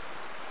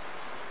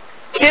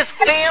 His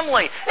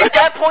family. At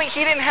that point,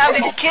 he didn't have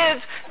any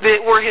kids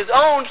that were his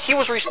own. He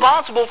was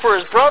responsible for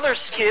his brother's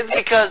kids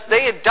because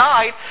they had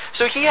died,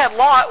 so he had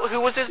Lot,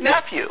 who was his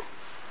nephew.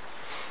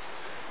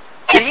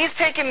 And he's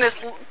taking this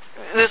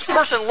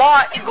person,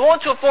 Lot, going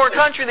to a foreign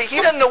country that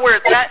he doesn't know where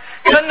it's at,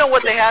 doesn't know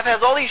what they have,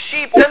 has all these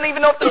sheep, doesn't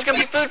even know if there's going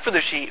to be food for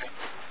the sheep.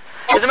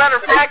 As a matter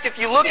of fact, if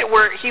you look at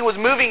where he was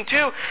moving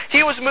to,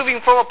 he was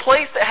moving from a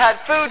place that had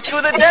food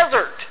to the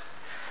desert.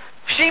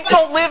 Sheep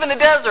don't live in the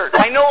desert.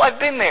 I know, I've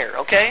been there,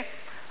 okay?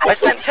 I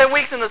spent 10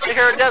 weeks in the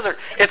Sahara Desert.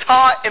 It's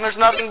hot and there's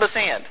nothing but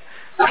sand,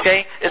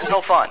 okay? It's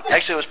no fun.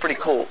 Actually, it was pretty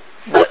cool.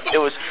 But it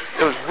was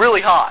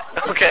really hot,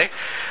 okay?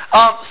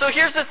 So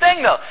here's the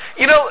thing, though.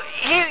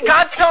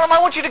 God's telling him, "I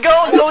want you to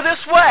go and go this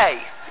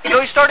way."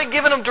 He started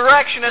giving him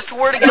direction as to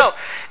where to go.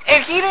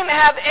 And he didn't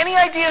have any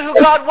idea who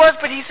God was,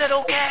 but he said,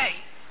 "Okay."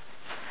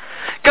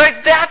 Guys,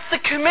 that's the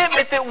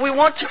commitment that we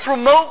want to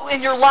promote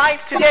in your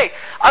life today.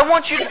 I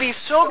want you to be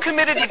so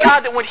committed to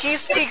God that when He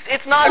speaks,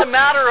 it's not a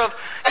matter of,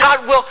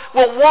 "God, well,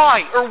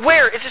 why or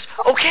where?" It's just,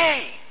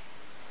 okay.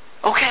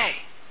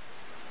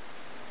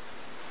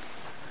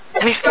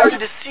 And he started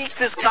to seek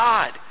this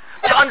God.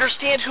 to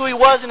understand who he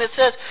was. And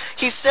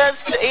he says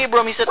to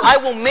Abram, he said, I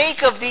will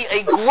make of thee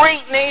a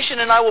great nation,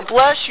 and I will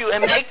bless you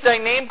and make thy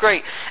name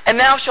great. And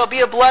thou shalt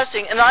be a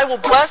blessing. And I will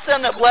bless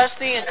them that bless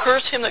thee, and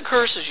curse him that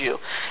curses you.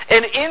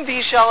 And in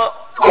thee shall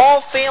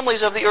all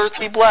families of the earth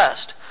be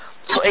blessed.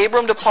 So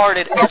Abram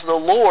departed as the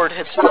Lord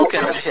had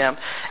spoken to him,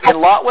 and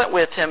Lot went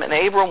with him, and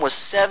Abram was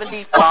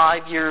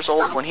 75 years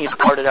old when he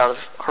departed out of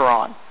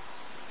Haran.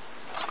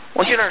 I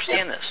want you to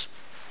understand this.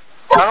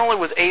 Not only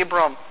was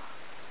Abram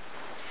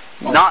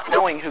not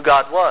knowing who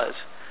God was,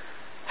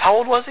 how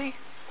old was he?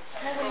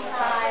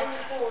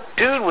 75.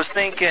 Dude was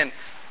thinking,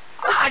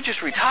 I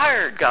just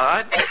retired,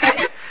 God.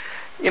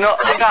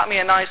 I got me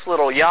a nice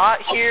little yacht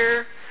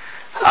here.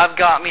 I've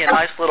got me a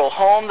nice little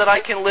home that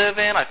I can live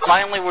in. I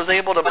finally was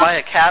able to buy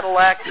a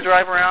Cadillac to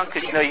drive around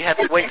because, you have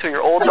to wait till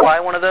you're old to buy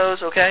one of those,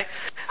 okay?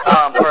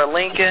 Or a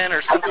Lincoln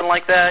or something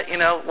like that,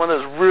 one of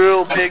those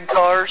real big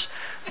cars,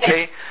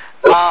 okay?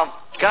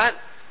 God,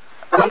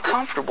 I'm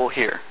comfortable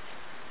here.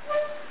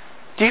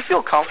 Do you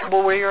feel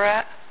comfortable where you're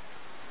at?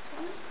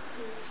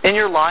 In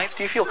your life,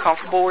 do you feel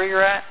comfortable where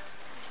you're at?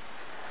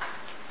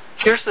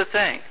 Here's the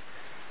thing.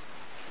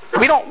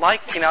 We don't like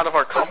being out of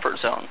our comfort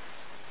zone.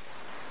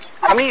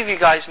 How many of you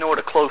guys know what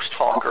a close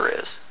talker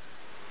is?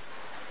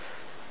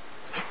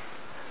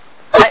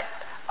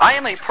 I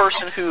am a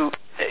person who...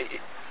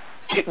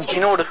 Do you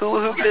know what a hula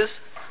hoop is?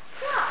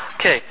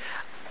 Okay.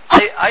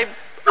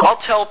 I'll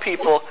tell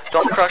people,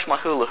 don't crush my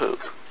hula hoop.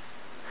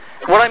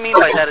 What I mean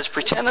by that is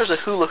pretend there's a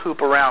hula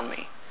hoop around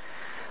me.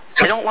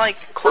 I don't like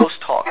close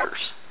talkers.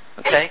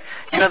 Okay?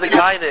 The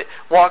guy that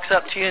walks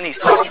up to you and he's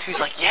talking to you, he's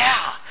like,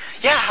 yeah,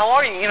 how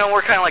are you?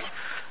 We're kind of like,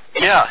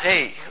 yeah,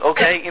 hey,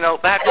 okay,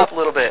 back up a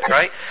little bit,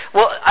 right?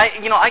 Well,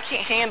 I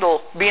can't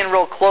handle being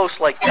real close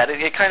like that.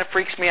 It kind of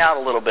freaks me out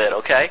a little bit,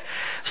 okay?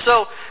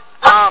 So,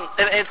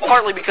 and it's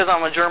partly because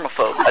I'm a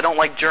germaphobe. I don't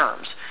like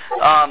germs.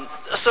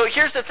 So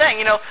here's the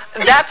thing,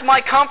 that's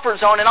my comfort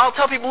zone, and I'll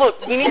tell people, look,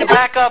 you need to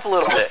back up a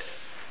little bit.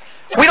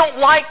 We don't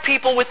like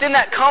people within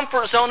that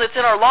comfort zone that's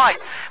in our life,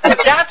 but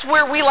that's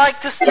where we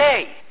like to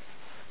stay.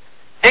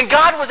 And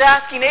God was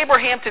asking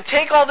Abraham to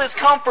take all this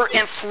comfort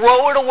and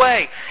throw it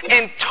away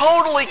and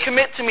totally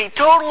commit to me,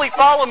 totally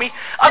follow me.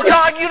 A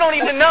God you don't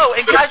even know.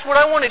 And guys, what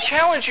I want to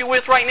challenge you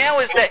with right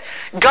now is that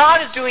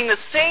God is doing the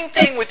same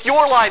thing with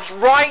your lives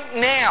right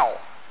now.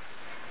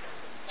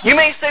 You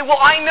may say, well,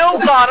 I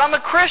know God. I'm a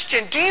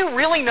Christian. Do you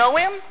really know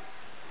Him?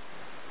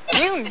 Do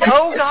you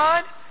know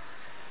God?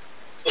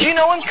 Do you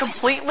know Him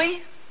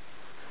completely?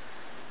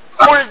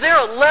 Or is there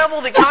a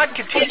level that God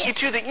could take you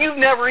to that you've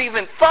never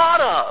even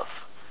thought of?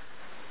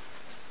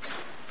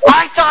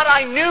 I thought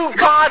I knew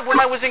God when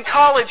I was in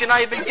college and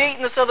I had been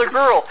dating this other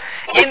girl.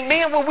 And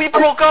man, when we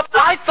broke up,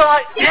 I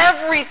thought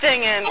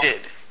everything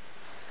ended.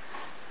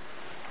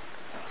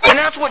 And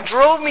that's what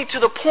drove me to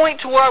the point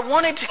to where I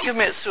wanted to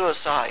commit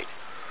suicide.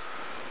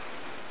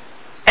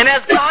 And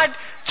as God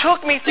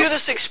took me through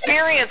this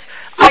experience,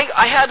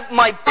 I had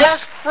my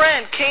best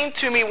friend came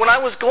to me when I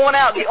was going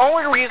out. The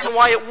only reason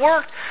why it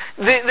worked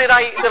that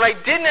I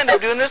didn't end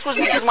up doing this was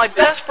because my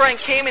best friend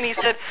came and he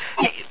said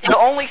the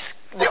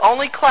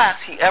only class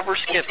he ever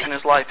skipped in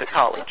his life at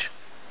college.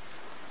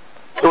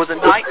 It was a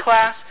night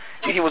class.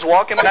 He was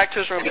walking back to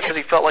his room because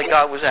he felt like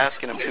God was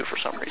asking him to for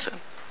some reason.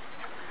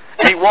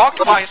 And he walked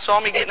by and saw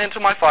me getting into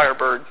my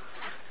Firebird.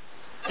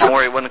 Don't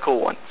worry, it wasn't a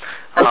cool one.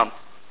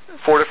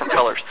 4 different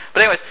colors.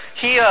 But anyways,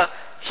 he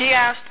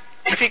asked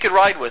if he could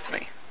ride with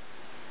me.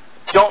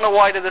 Don't know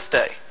why to this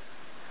day.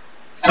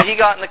 But he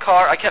got in the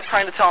car. I kept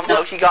trying to tell him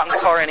no. He got in the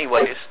car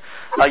anyways.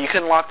 You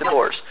couldn't lock the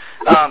doors.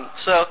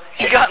 So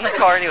he got in the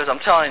car anyways. I'm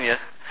telling you.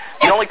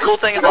 The only cool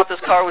thing about this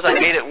car was I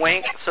made it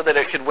wink so that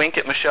it could wink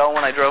at Michelle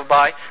when I drove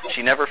by.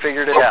 She never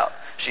figured it out.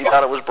 She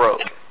thought it was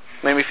broke.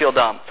 Made me feel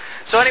dumb.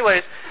 So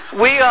anyways,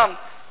 we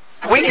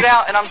get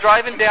out and I'm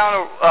driving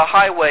down a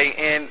highway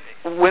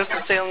in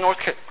Winston-Salem,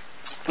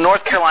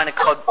 North Carolina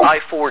called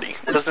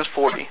I-40, Business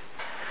 40.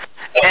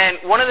 And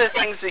one of the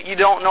things that you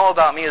don't know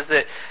about me is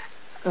that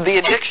the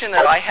addiction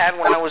that I had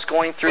when I was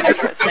going through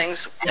different things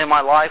in my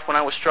life when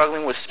I was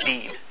struggling with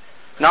speed.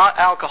 Not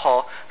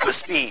alcohol, but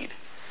speed.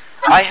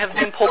 I have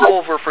been pulled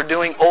over for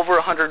doing over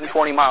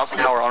 120 miles an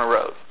hour on a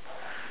road.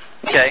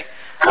 Okay?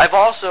 I've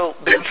also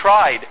been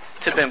tried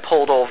to have been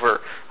pulled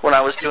over when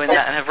I was doing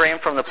that and have ran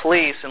from the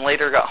police and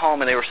later got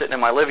home and they were sitting in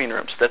my living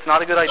room. So that's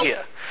not a good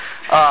idea.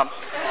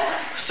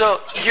 So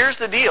here's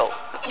the deal.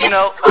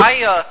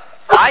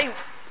 I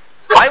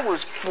was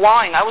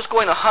flying. I was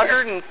going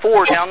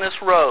 104 down this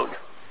road.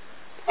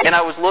 And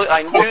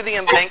I knew the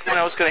embankment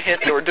I was going to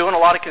hit. They were doing a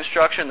lot of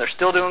construction. They're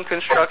still doing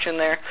construction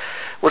there.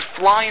 Was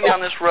flying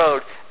down this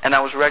road, and I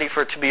was ready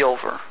for it to be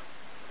over.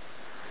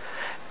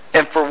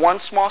 And for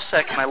one small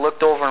second, I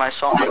looked over and I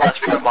saw my best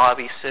friend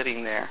Bobby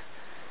sitting there.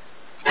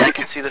 And I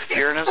could see the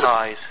fear in his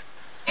eyes,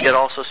 yet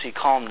also see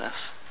calmness.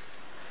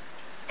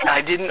 And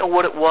I didn't know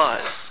what it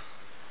was,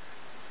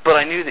 but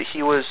I knew that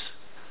he was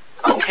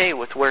okay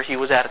with where he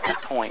was at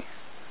that point.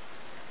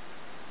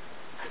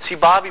 See,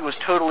 Bobby was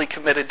totally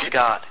committed to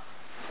God.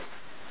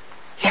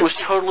 He was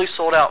totally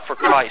sold out for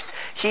Christ.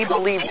 He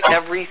believed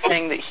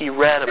everything that he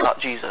read about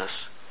Jesus.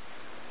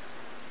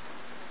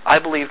 I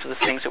believed the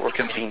things that were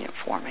convenient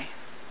for me.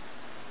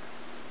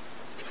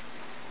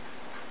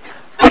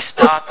 I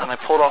stopped and I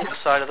pulled off the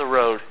side of the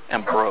road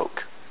and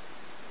broke.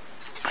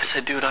 I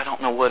said, dude, I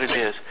don't know what it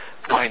is,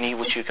 but I need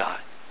what you got.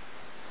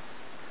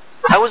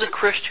 I was a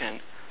Christian,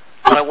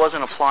 but I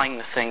wasn't applying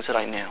the things that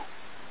I knew.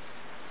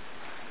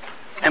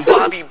 And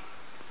Bobby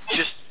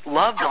just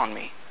loved on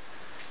me.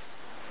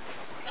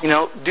 You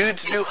know, dudes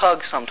do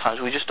hugs sometimes.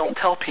 We just don't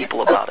tell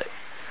people about it.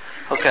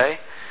 Okay?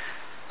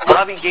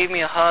 Bobby gave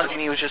me a hug, and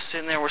he was just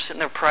sitting there. We're sitting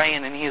there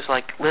praying, and he's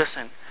like,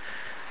 listen,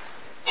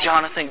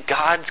 Jonathan,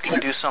 God's going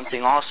to do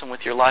something awesome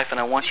with your life, and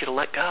I want you to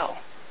let go.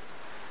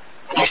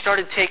 He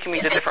started taking me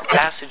to different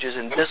passages,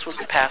 and this was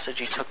the passage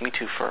he took me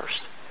to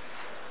first.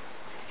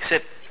 He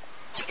said,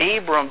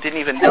 Abram didn't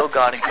even know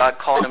God, and God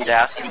called him to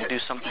ask him to do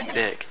something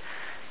big.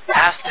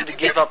 Asked him to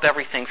give up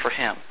everything for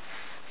him.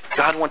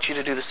 God wants you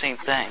to do the same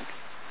thing.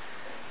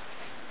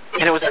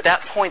 And it was at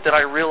that point that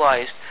I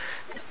realized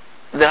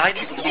that I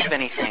didn't give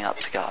anything up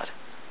to God.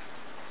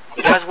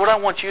 Because what I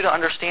want you to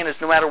understand is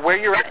no matter where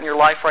you're at in your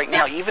life right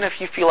now, even if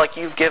you feel like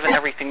you've given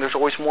everything, there's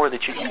always more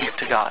that you can give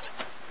to God.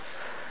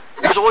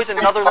 There's always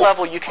another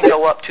level you can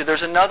go up to.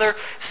 There's another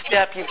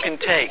step you can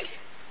take.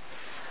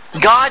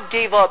 God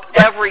gave up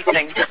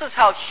everything. This is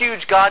how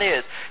huge God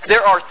is.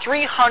 There are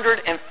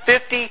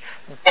 350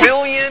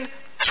 billion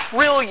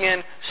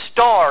trillion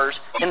stars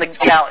in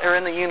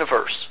the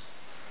universe.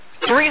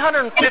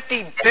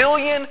 350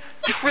 billion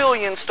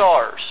trillion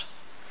stars.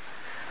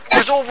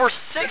 There's over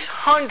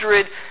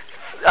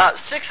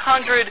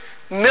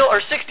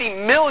 60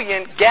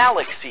 million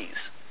galaxies.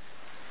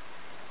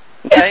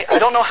 Okay? I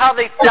don't know how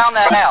they found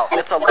that out.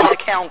 It's a lot of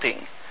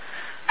counting.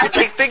 But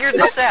they figured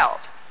this out.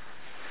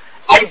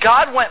 And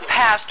God went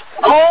past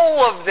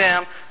all of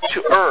them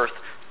to earth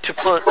to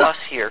put us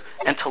here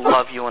and to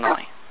love you and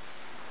I.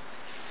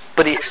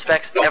 But He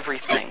expects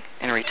everything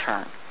in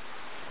return.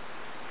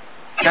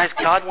 Guys,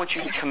 God wants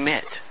you to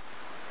commit.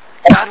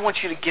 God wants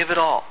you to give it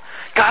all.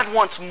 God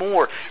wants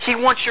more. He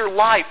wants your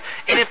life.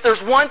 And if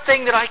there's one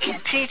thing that I can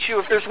teach you,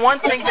 if there's one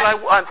thing that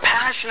I'm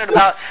passionate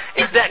about,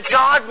 is that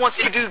God wants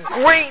to do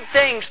great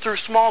things through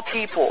small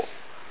people.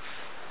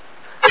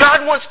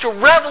 God wants to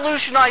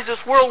revolutionize this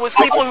world with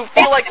people who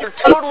feel like they're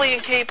totally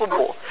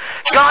incapable.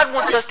 God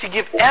wants us to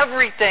give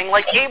everything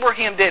like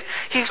Abraham did.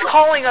 He's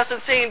calling us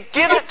and saying,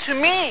 give it to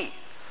me.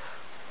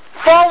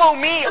 Follow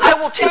me. I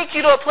will take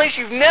you to a place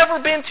you've never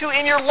been to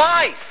in your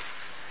life.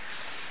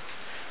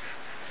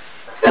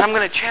 And I'm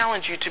going to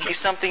challenge you to be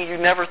something you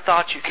never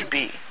thought you could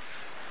be.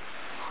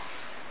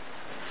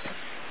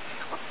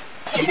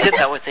 He did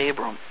that with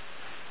Abram.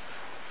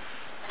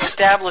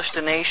 Established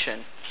a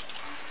nation.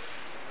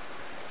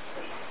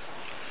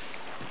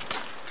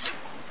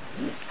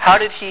 How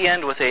did he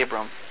end with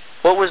Abram?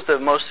 What was the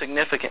most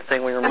significant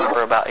thing we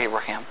remember about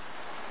Abraham?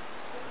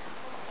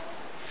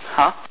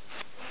 Huh?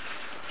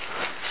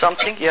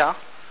 Something? Yeah.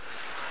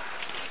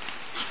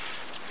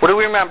 What do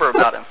we remember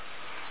about him?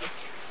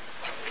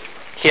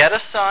 He had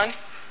a son.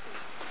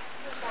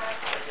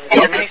 He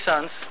had many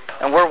sons.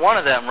 And we're one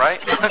of them, right?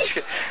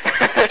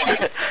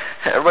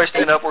 Everybody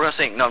stand up, we're going to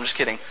sing. No, I'm just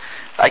kidding.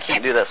 I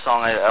can't do that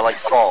song. I like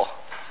fall.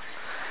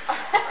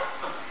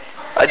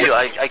 I do.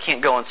 I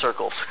can't go in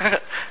circles.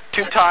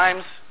 2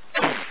 times.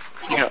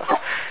 You know.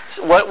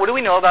 What do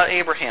we know about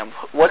Abraham?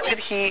 What did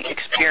he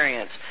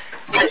experience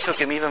that took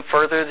him even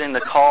further than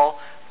the call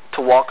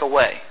to walk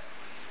away?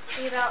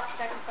 He about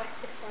sacrificed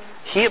his son.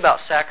 He about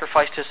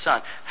sacrificed his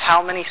son.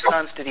 How many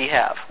sons did he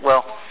have?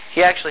 Well,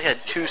 he actually had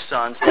 2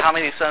 sons. How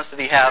many sons did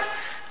he have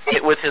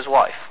with his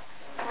wife?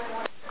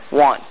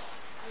 1.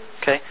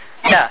 Okay?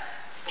 Yeah.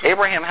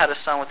 Abraham had a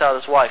son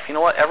without his wife. You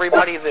know what?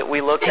 Everybody that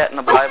we look at in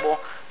the Bible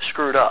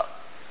screwed up.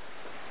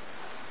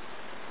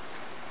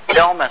 They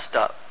all messed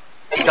up.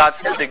 God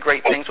still did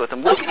great things with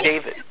them. Look at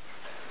David.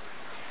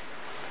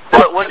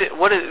 What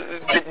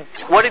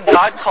did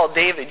God call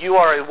David? You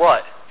are a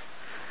what?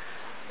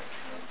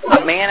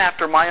 A man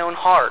after my own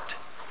heart.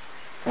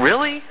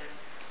 Really?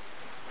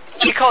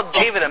 He called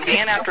David a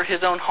man after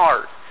his own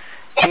heart.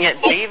 And yet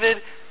David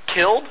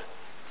killed,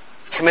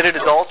 committed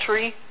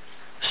adultery,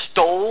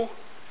 stole.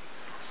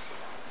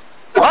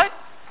 What?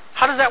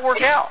 How does that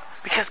work out?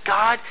 Because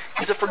God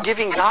is a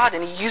forgiving God,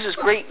 and He uses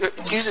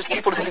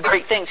people to do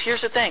great things. Here's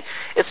the thing: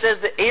 it says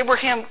that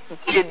Abraham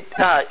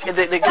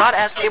that God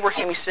asked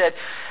Abraham. He said,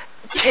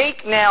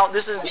 "Take now."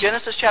 This is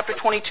Genesis chapter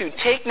 22.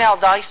 "Take now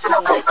thy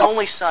son, thy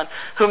only son,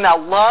 whom thou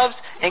lovest,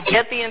 and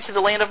get thee into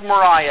the land of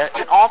Moriah,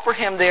 and offer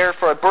him there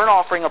for a burnt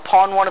offering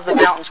upon one of the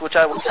mountains which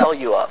I will tell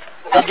you of."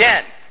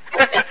 Again,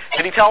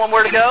 did He tell him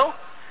where to go?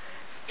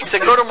 He said,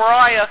 "Go to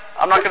Moriah.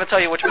 I'm not going to tell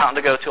you which mountain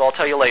to go to. I'll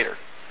tell you later.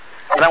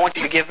 But I want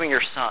you to give me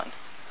your son,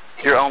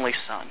 your only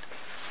son."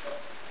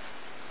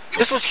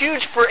 This was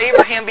huge for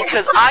Abraham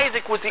because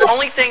Isaac was the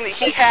only thing that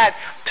he had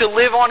to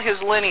live on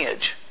his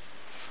lineage.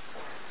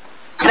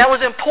 And that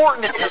was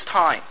important at this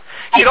time.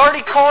 He'd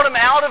already called him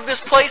out of this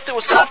place that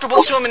was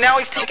comfortable to him, and now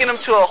He's taken him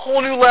to a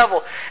whole new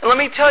level. And let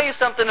me tell you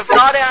something, if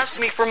God asked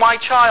me for my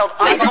child,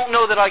 I don't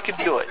know that I could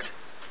do it.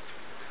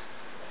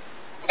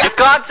 If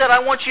God said, I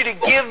want you to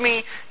give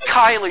me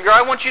Kylie, or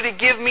I want you to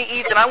give me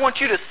Ethan, I want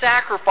you to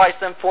sacrifice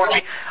them for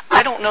me,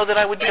 I don't know that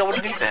I would be able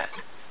to do that.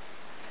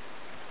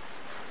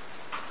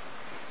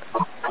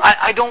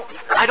 I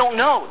don't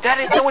know.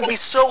 That would be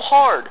so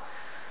hard.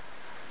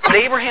 But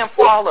Abraham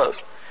followed.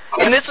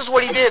 And this is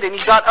what he did. And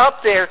he got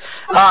up there,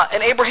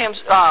 and Abraham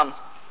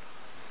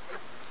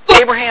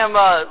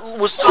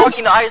was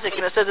talking to Isaac,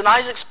 and it says, and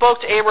Isaac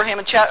spoke to Abraham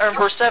in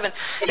verse 7,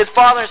 his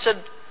father, and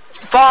said,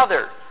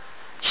 Father,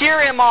 here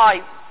am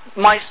I,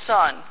 my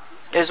son,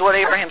 is what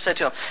Abraham said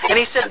to him. And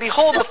he said,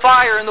 behold the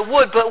fire and the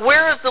wood, but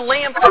where is the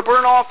lamb for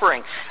burnt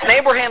offering? And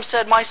Abraham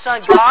said, my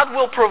son, God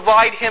will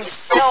provide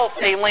himself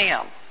a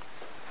lamb.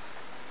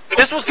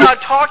 This was God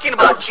talking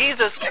about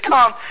Jesus to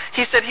come.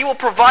 He said he will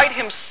provide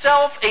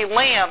himself a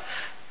lamb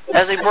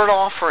as a burnt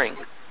offering.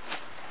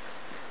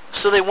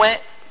 So they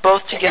went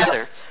both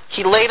together.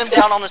 He laid him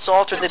down on this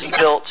altar that he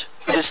built,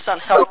 and his son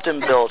helped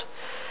him build.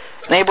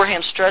 And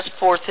Abraham stretched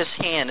forth his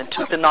hand and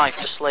took the knife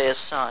to slay his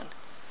son.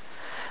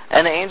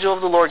 And the angel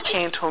of the Lord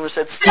came to him and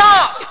said,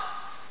 Stop!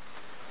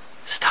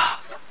 Stop.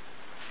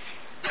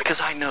 Because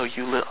I know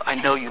you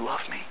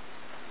love me.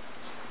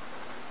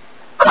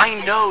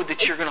 I know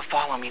that you're going to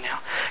follow me now.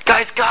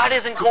 Guys, God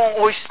isn't going to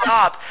always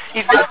stop.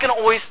 He's not going to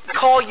always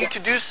call you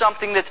to do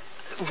something that's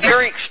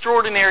very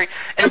extraordinary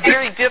and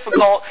very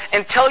difficult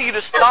and tell you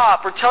to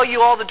stop or tell you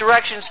all the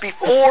directions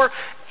before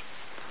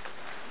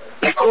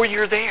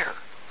you're there.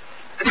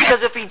 Because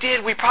if he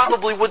did, we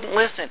probably wouldn't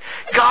listen.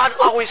 God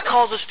always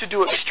calls us to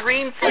do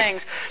extreme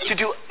things, to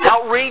do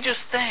outrageous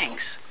things.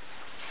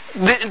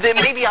 That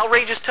may be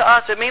outrageous to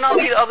us. It may not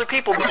be to other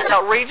people, but it's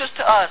outrageous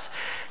to us.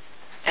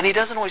 And he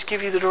doesn't always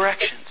give you the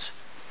directions.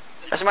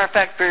 As a matter of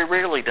fact, very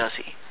rarely does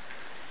he.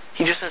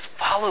 He just says,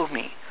 follow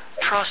me.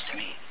 Trust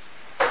me.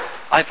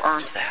 I've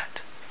earned that.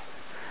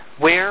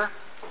 Where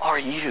are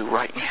you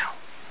right now?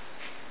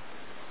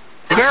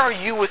 Where are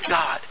you with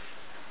God?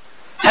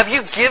 Have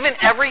you given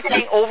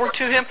everything over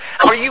to him?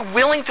 Are you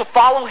willing to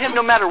follow him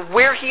no matter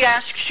where he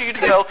asks you to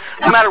go,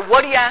 no matter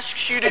what he asks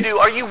you to do?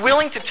 Are you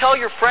willing to tell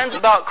your friends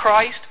about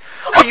Christ?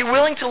 Are you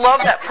willing to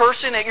love that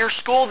person at your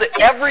school that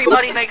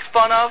everybody makes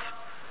fun of?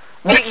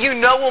 That you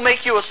know will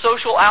make you a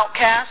social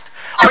outcast?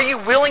 Are you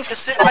willing to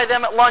sit by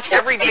them at lunch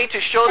every day to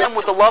show them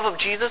what the love of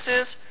Jesus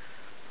is?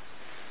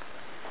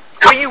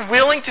 Are you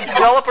willing to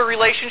develop a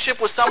relationship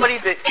with somebody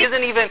that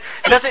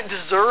doesn't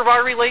deserve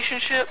our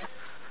relationship?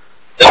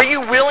 Are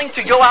you willing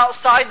to go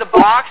outside the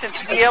box and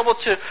to be able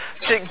to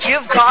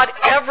give God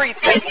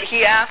everything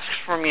he asks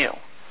from you?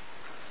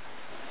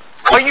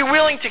 Are you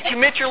willing to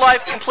commit your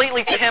life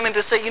completely to him and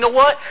to say, you know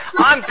what?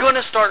 I'm going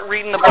to start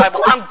reading the Bible.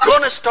 I'm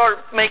going to start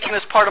making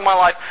this part of my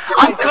life.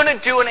 I'm going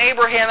to do an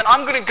Abraham, and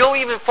I'm going to go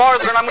even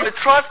farther, and I'm going to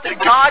trust that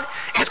God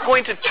is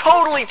going to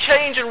totally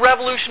change and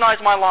revolutionize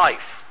my life.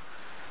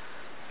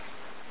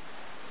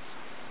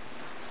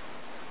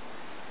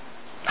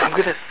 I'm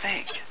going to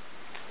think.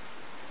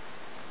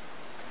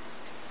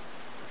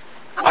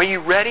 Are you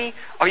ready?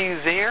 Are you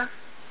there?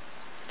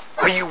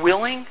 Are you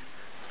willing?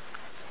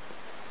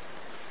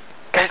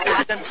 Guys,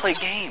 God doesn't play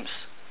games.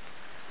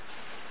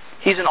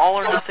 He's an all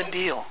or nothing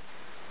deal.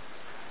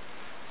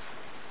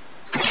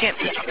 You can't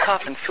take a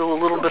cup and fill a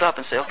little bit up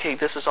and say, okay,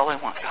 this is all I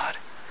want, God.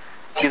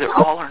 Either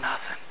all or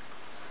nothing.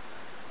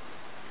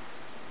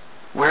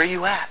 Where are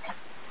you at?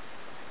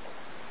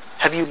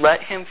 Have you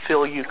let him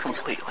fill you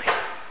completely?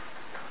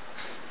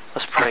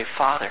 Let's pray.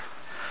 Father,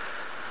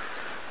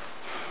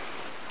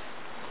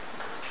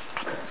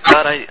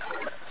 God,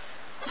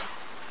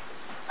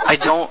 I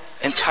don't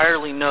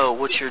entirely know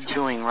what you're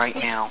doing right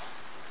now.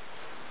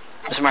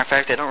 As a matter of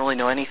fact, I don't really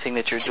know anything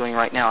that you're doing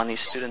right now in these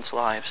students'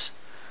 lives.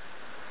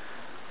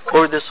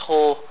 Lord, this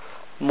whole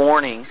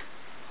morning,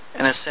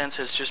 in a sense,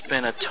 has just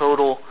been a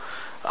total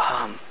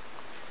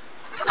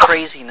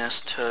craziness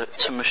to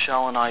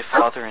Michelle and I,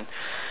 Father. And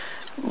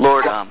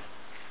Lord,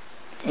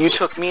 you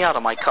took me out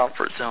of my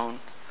comfort zone.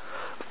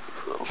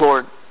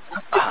 Lord,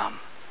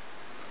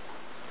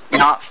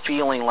 not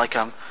feeling like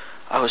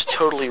I was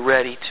totally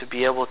ready to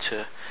be able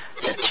to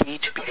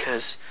teach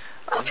because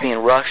of being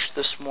rushed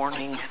this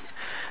morning.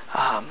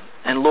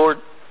 And Lord,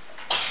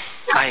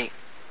 I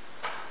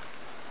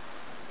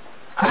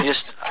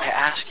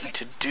ask you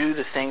to do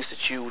the things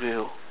that you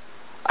do.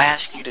 I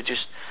ask you to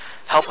just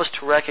help us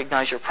to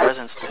recognize your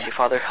presence today,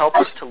 Father. Help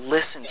us to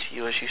listen to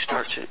you as you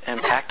start to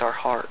impact our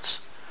hearts.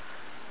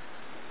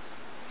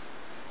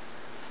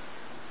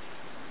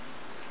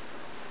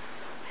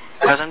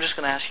 Guys, I'm just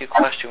going to ask you a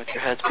question with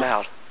your heads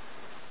bowed.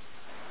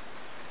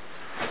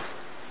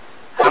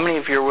 How many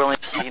of you are willing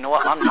to say, you know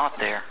what, I'm not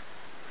there.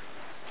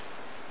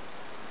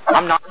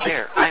 I'm not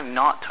there. I am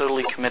not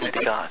totally committed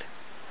to God.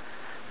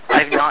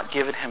 I have not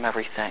given him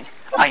everything.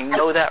 I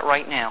know that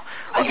right now.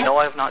 I know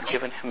I have not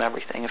given him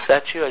everything. If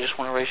that's you, I just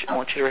want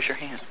you to raise your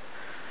hand.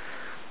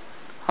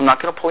 I'm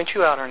not going to point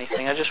you out or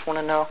anything. I just want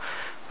to know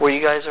where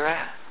you guys are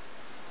at.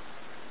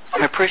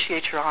 I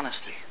appreciate your honesty.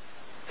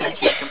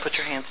 Thank you. You can put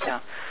your hands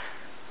down.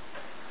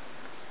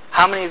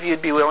 How many of you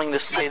would be willing to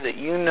say that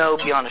you know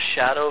beyond a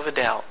shadow of a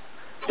doubt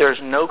There's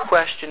no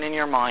question in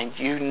your mind.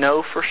 You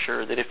know for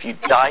sure that if you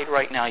died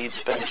right now, you'd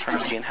spend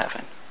eternity in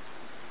heaven.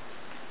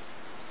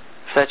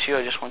 If that's you,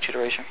 I just want you to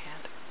raise your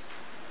hand.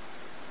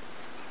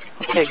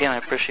 Okay, again, I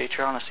appreciate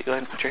your honesty. Go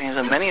ahead and put your hands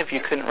up. Many of you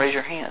couldn't raise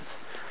your hands.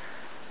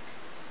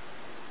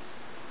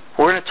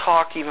 We're going to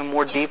talk even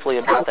more deeply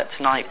about that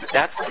tonight, but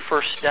that's the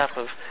first step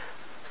of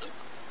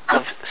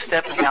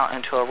stepping out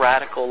into a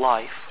radical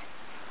life,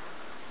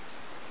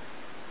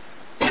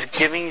 is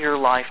giving your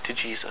life to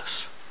Jesus,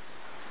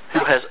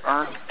 who has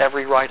earned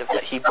every right of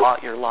that. He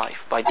bought your life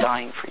by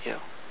dying for you.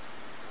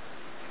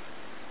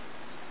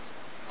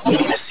 You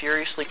need to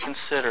seriously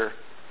consider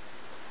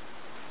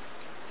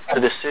the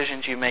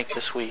decisions you make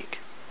this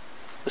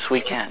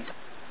weekend.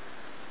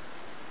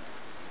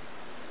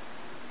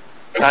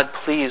 God,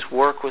 please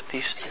work with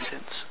these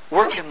students.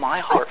 Work in my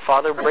heart,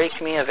 Father.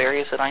 Break me of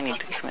areas that I need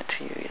to commit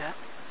to you yet.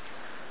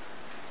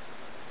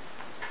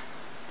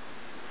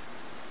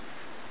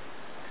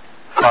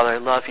 Father, I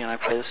love you, and I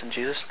pray this in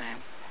Jesus' name.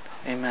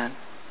 Amen.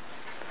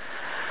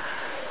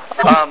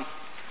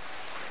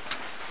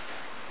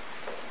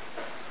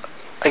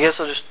 I guess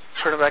I'll just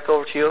turn it back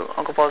over to you,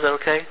 Uncle Paul. Is that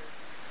okay?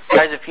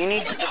 Guys, if you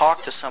need to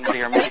talk to somebody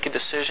or make a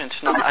decision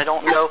tonight, I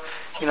don't know,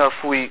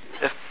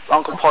 if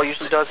Uncle Paul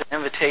usually does an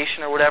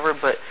invitation or whatever,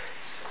 but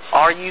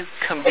are you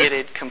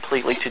committed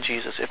completely to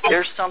Jesus? If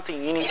there's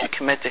something you need to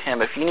commit to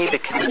Him, if you need to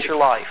commit your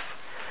life,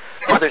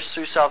 whether it's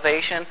through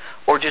salvation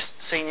or just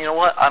saying, you know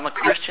what, I'm a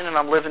Christian and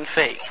I'm living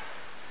fake,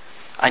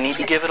 I need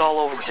to give it all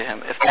over to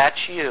Him. If that's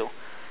you,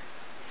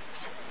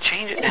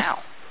 change it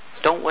now.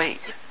 Don't wait.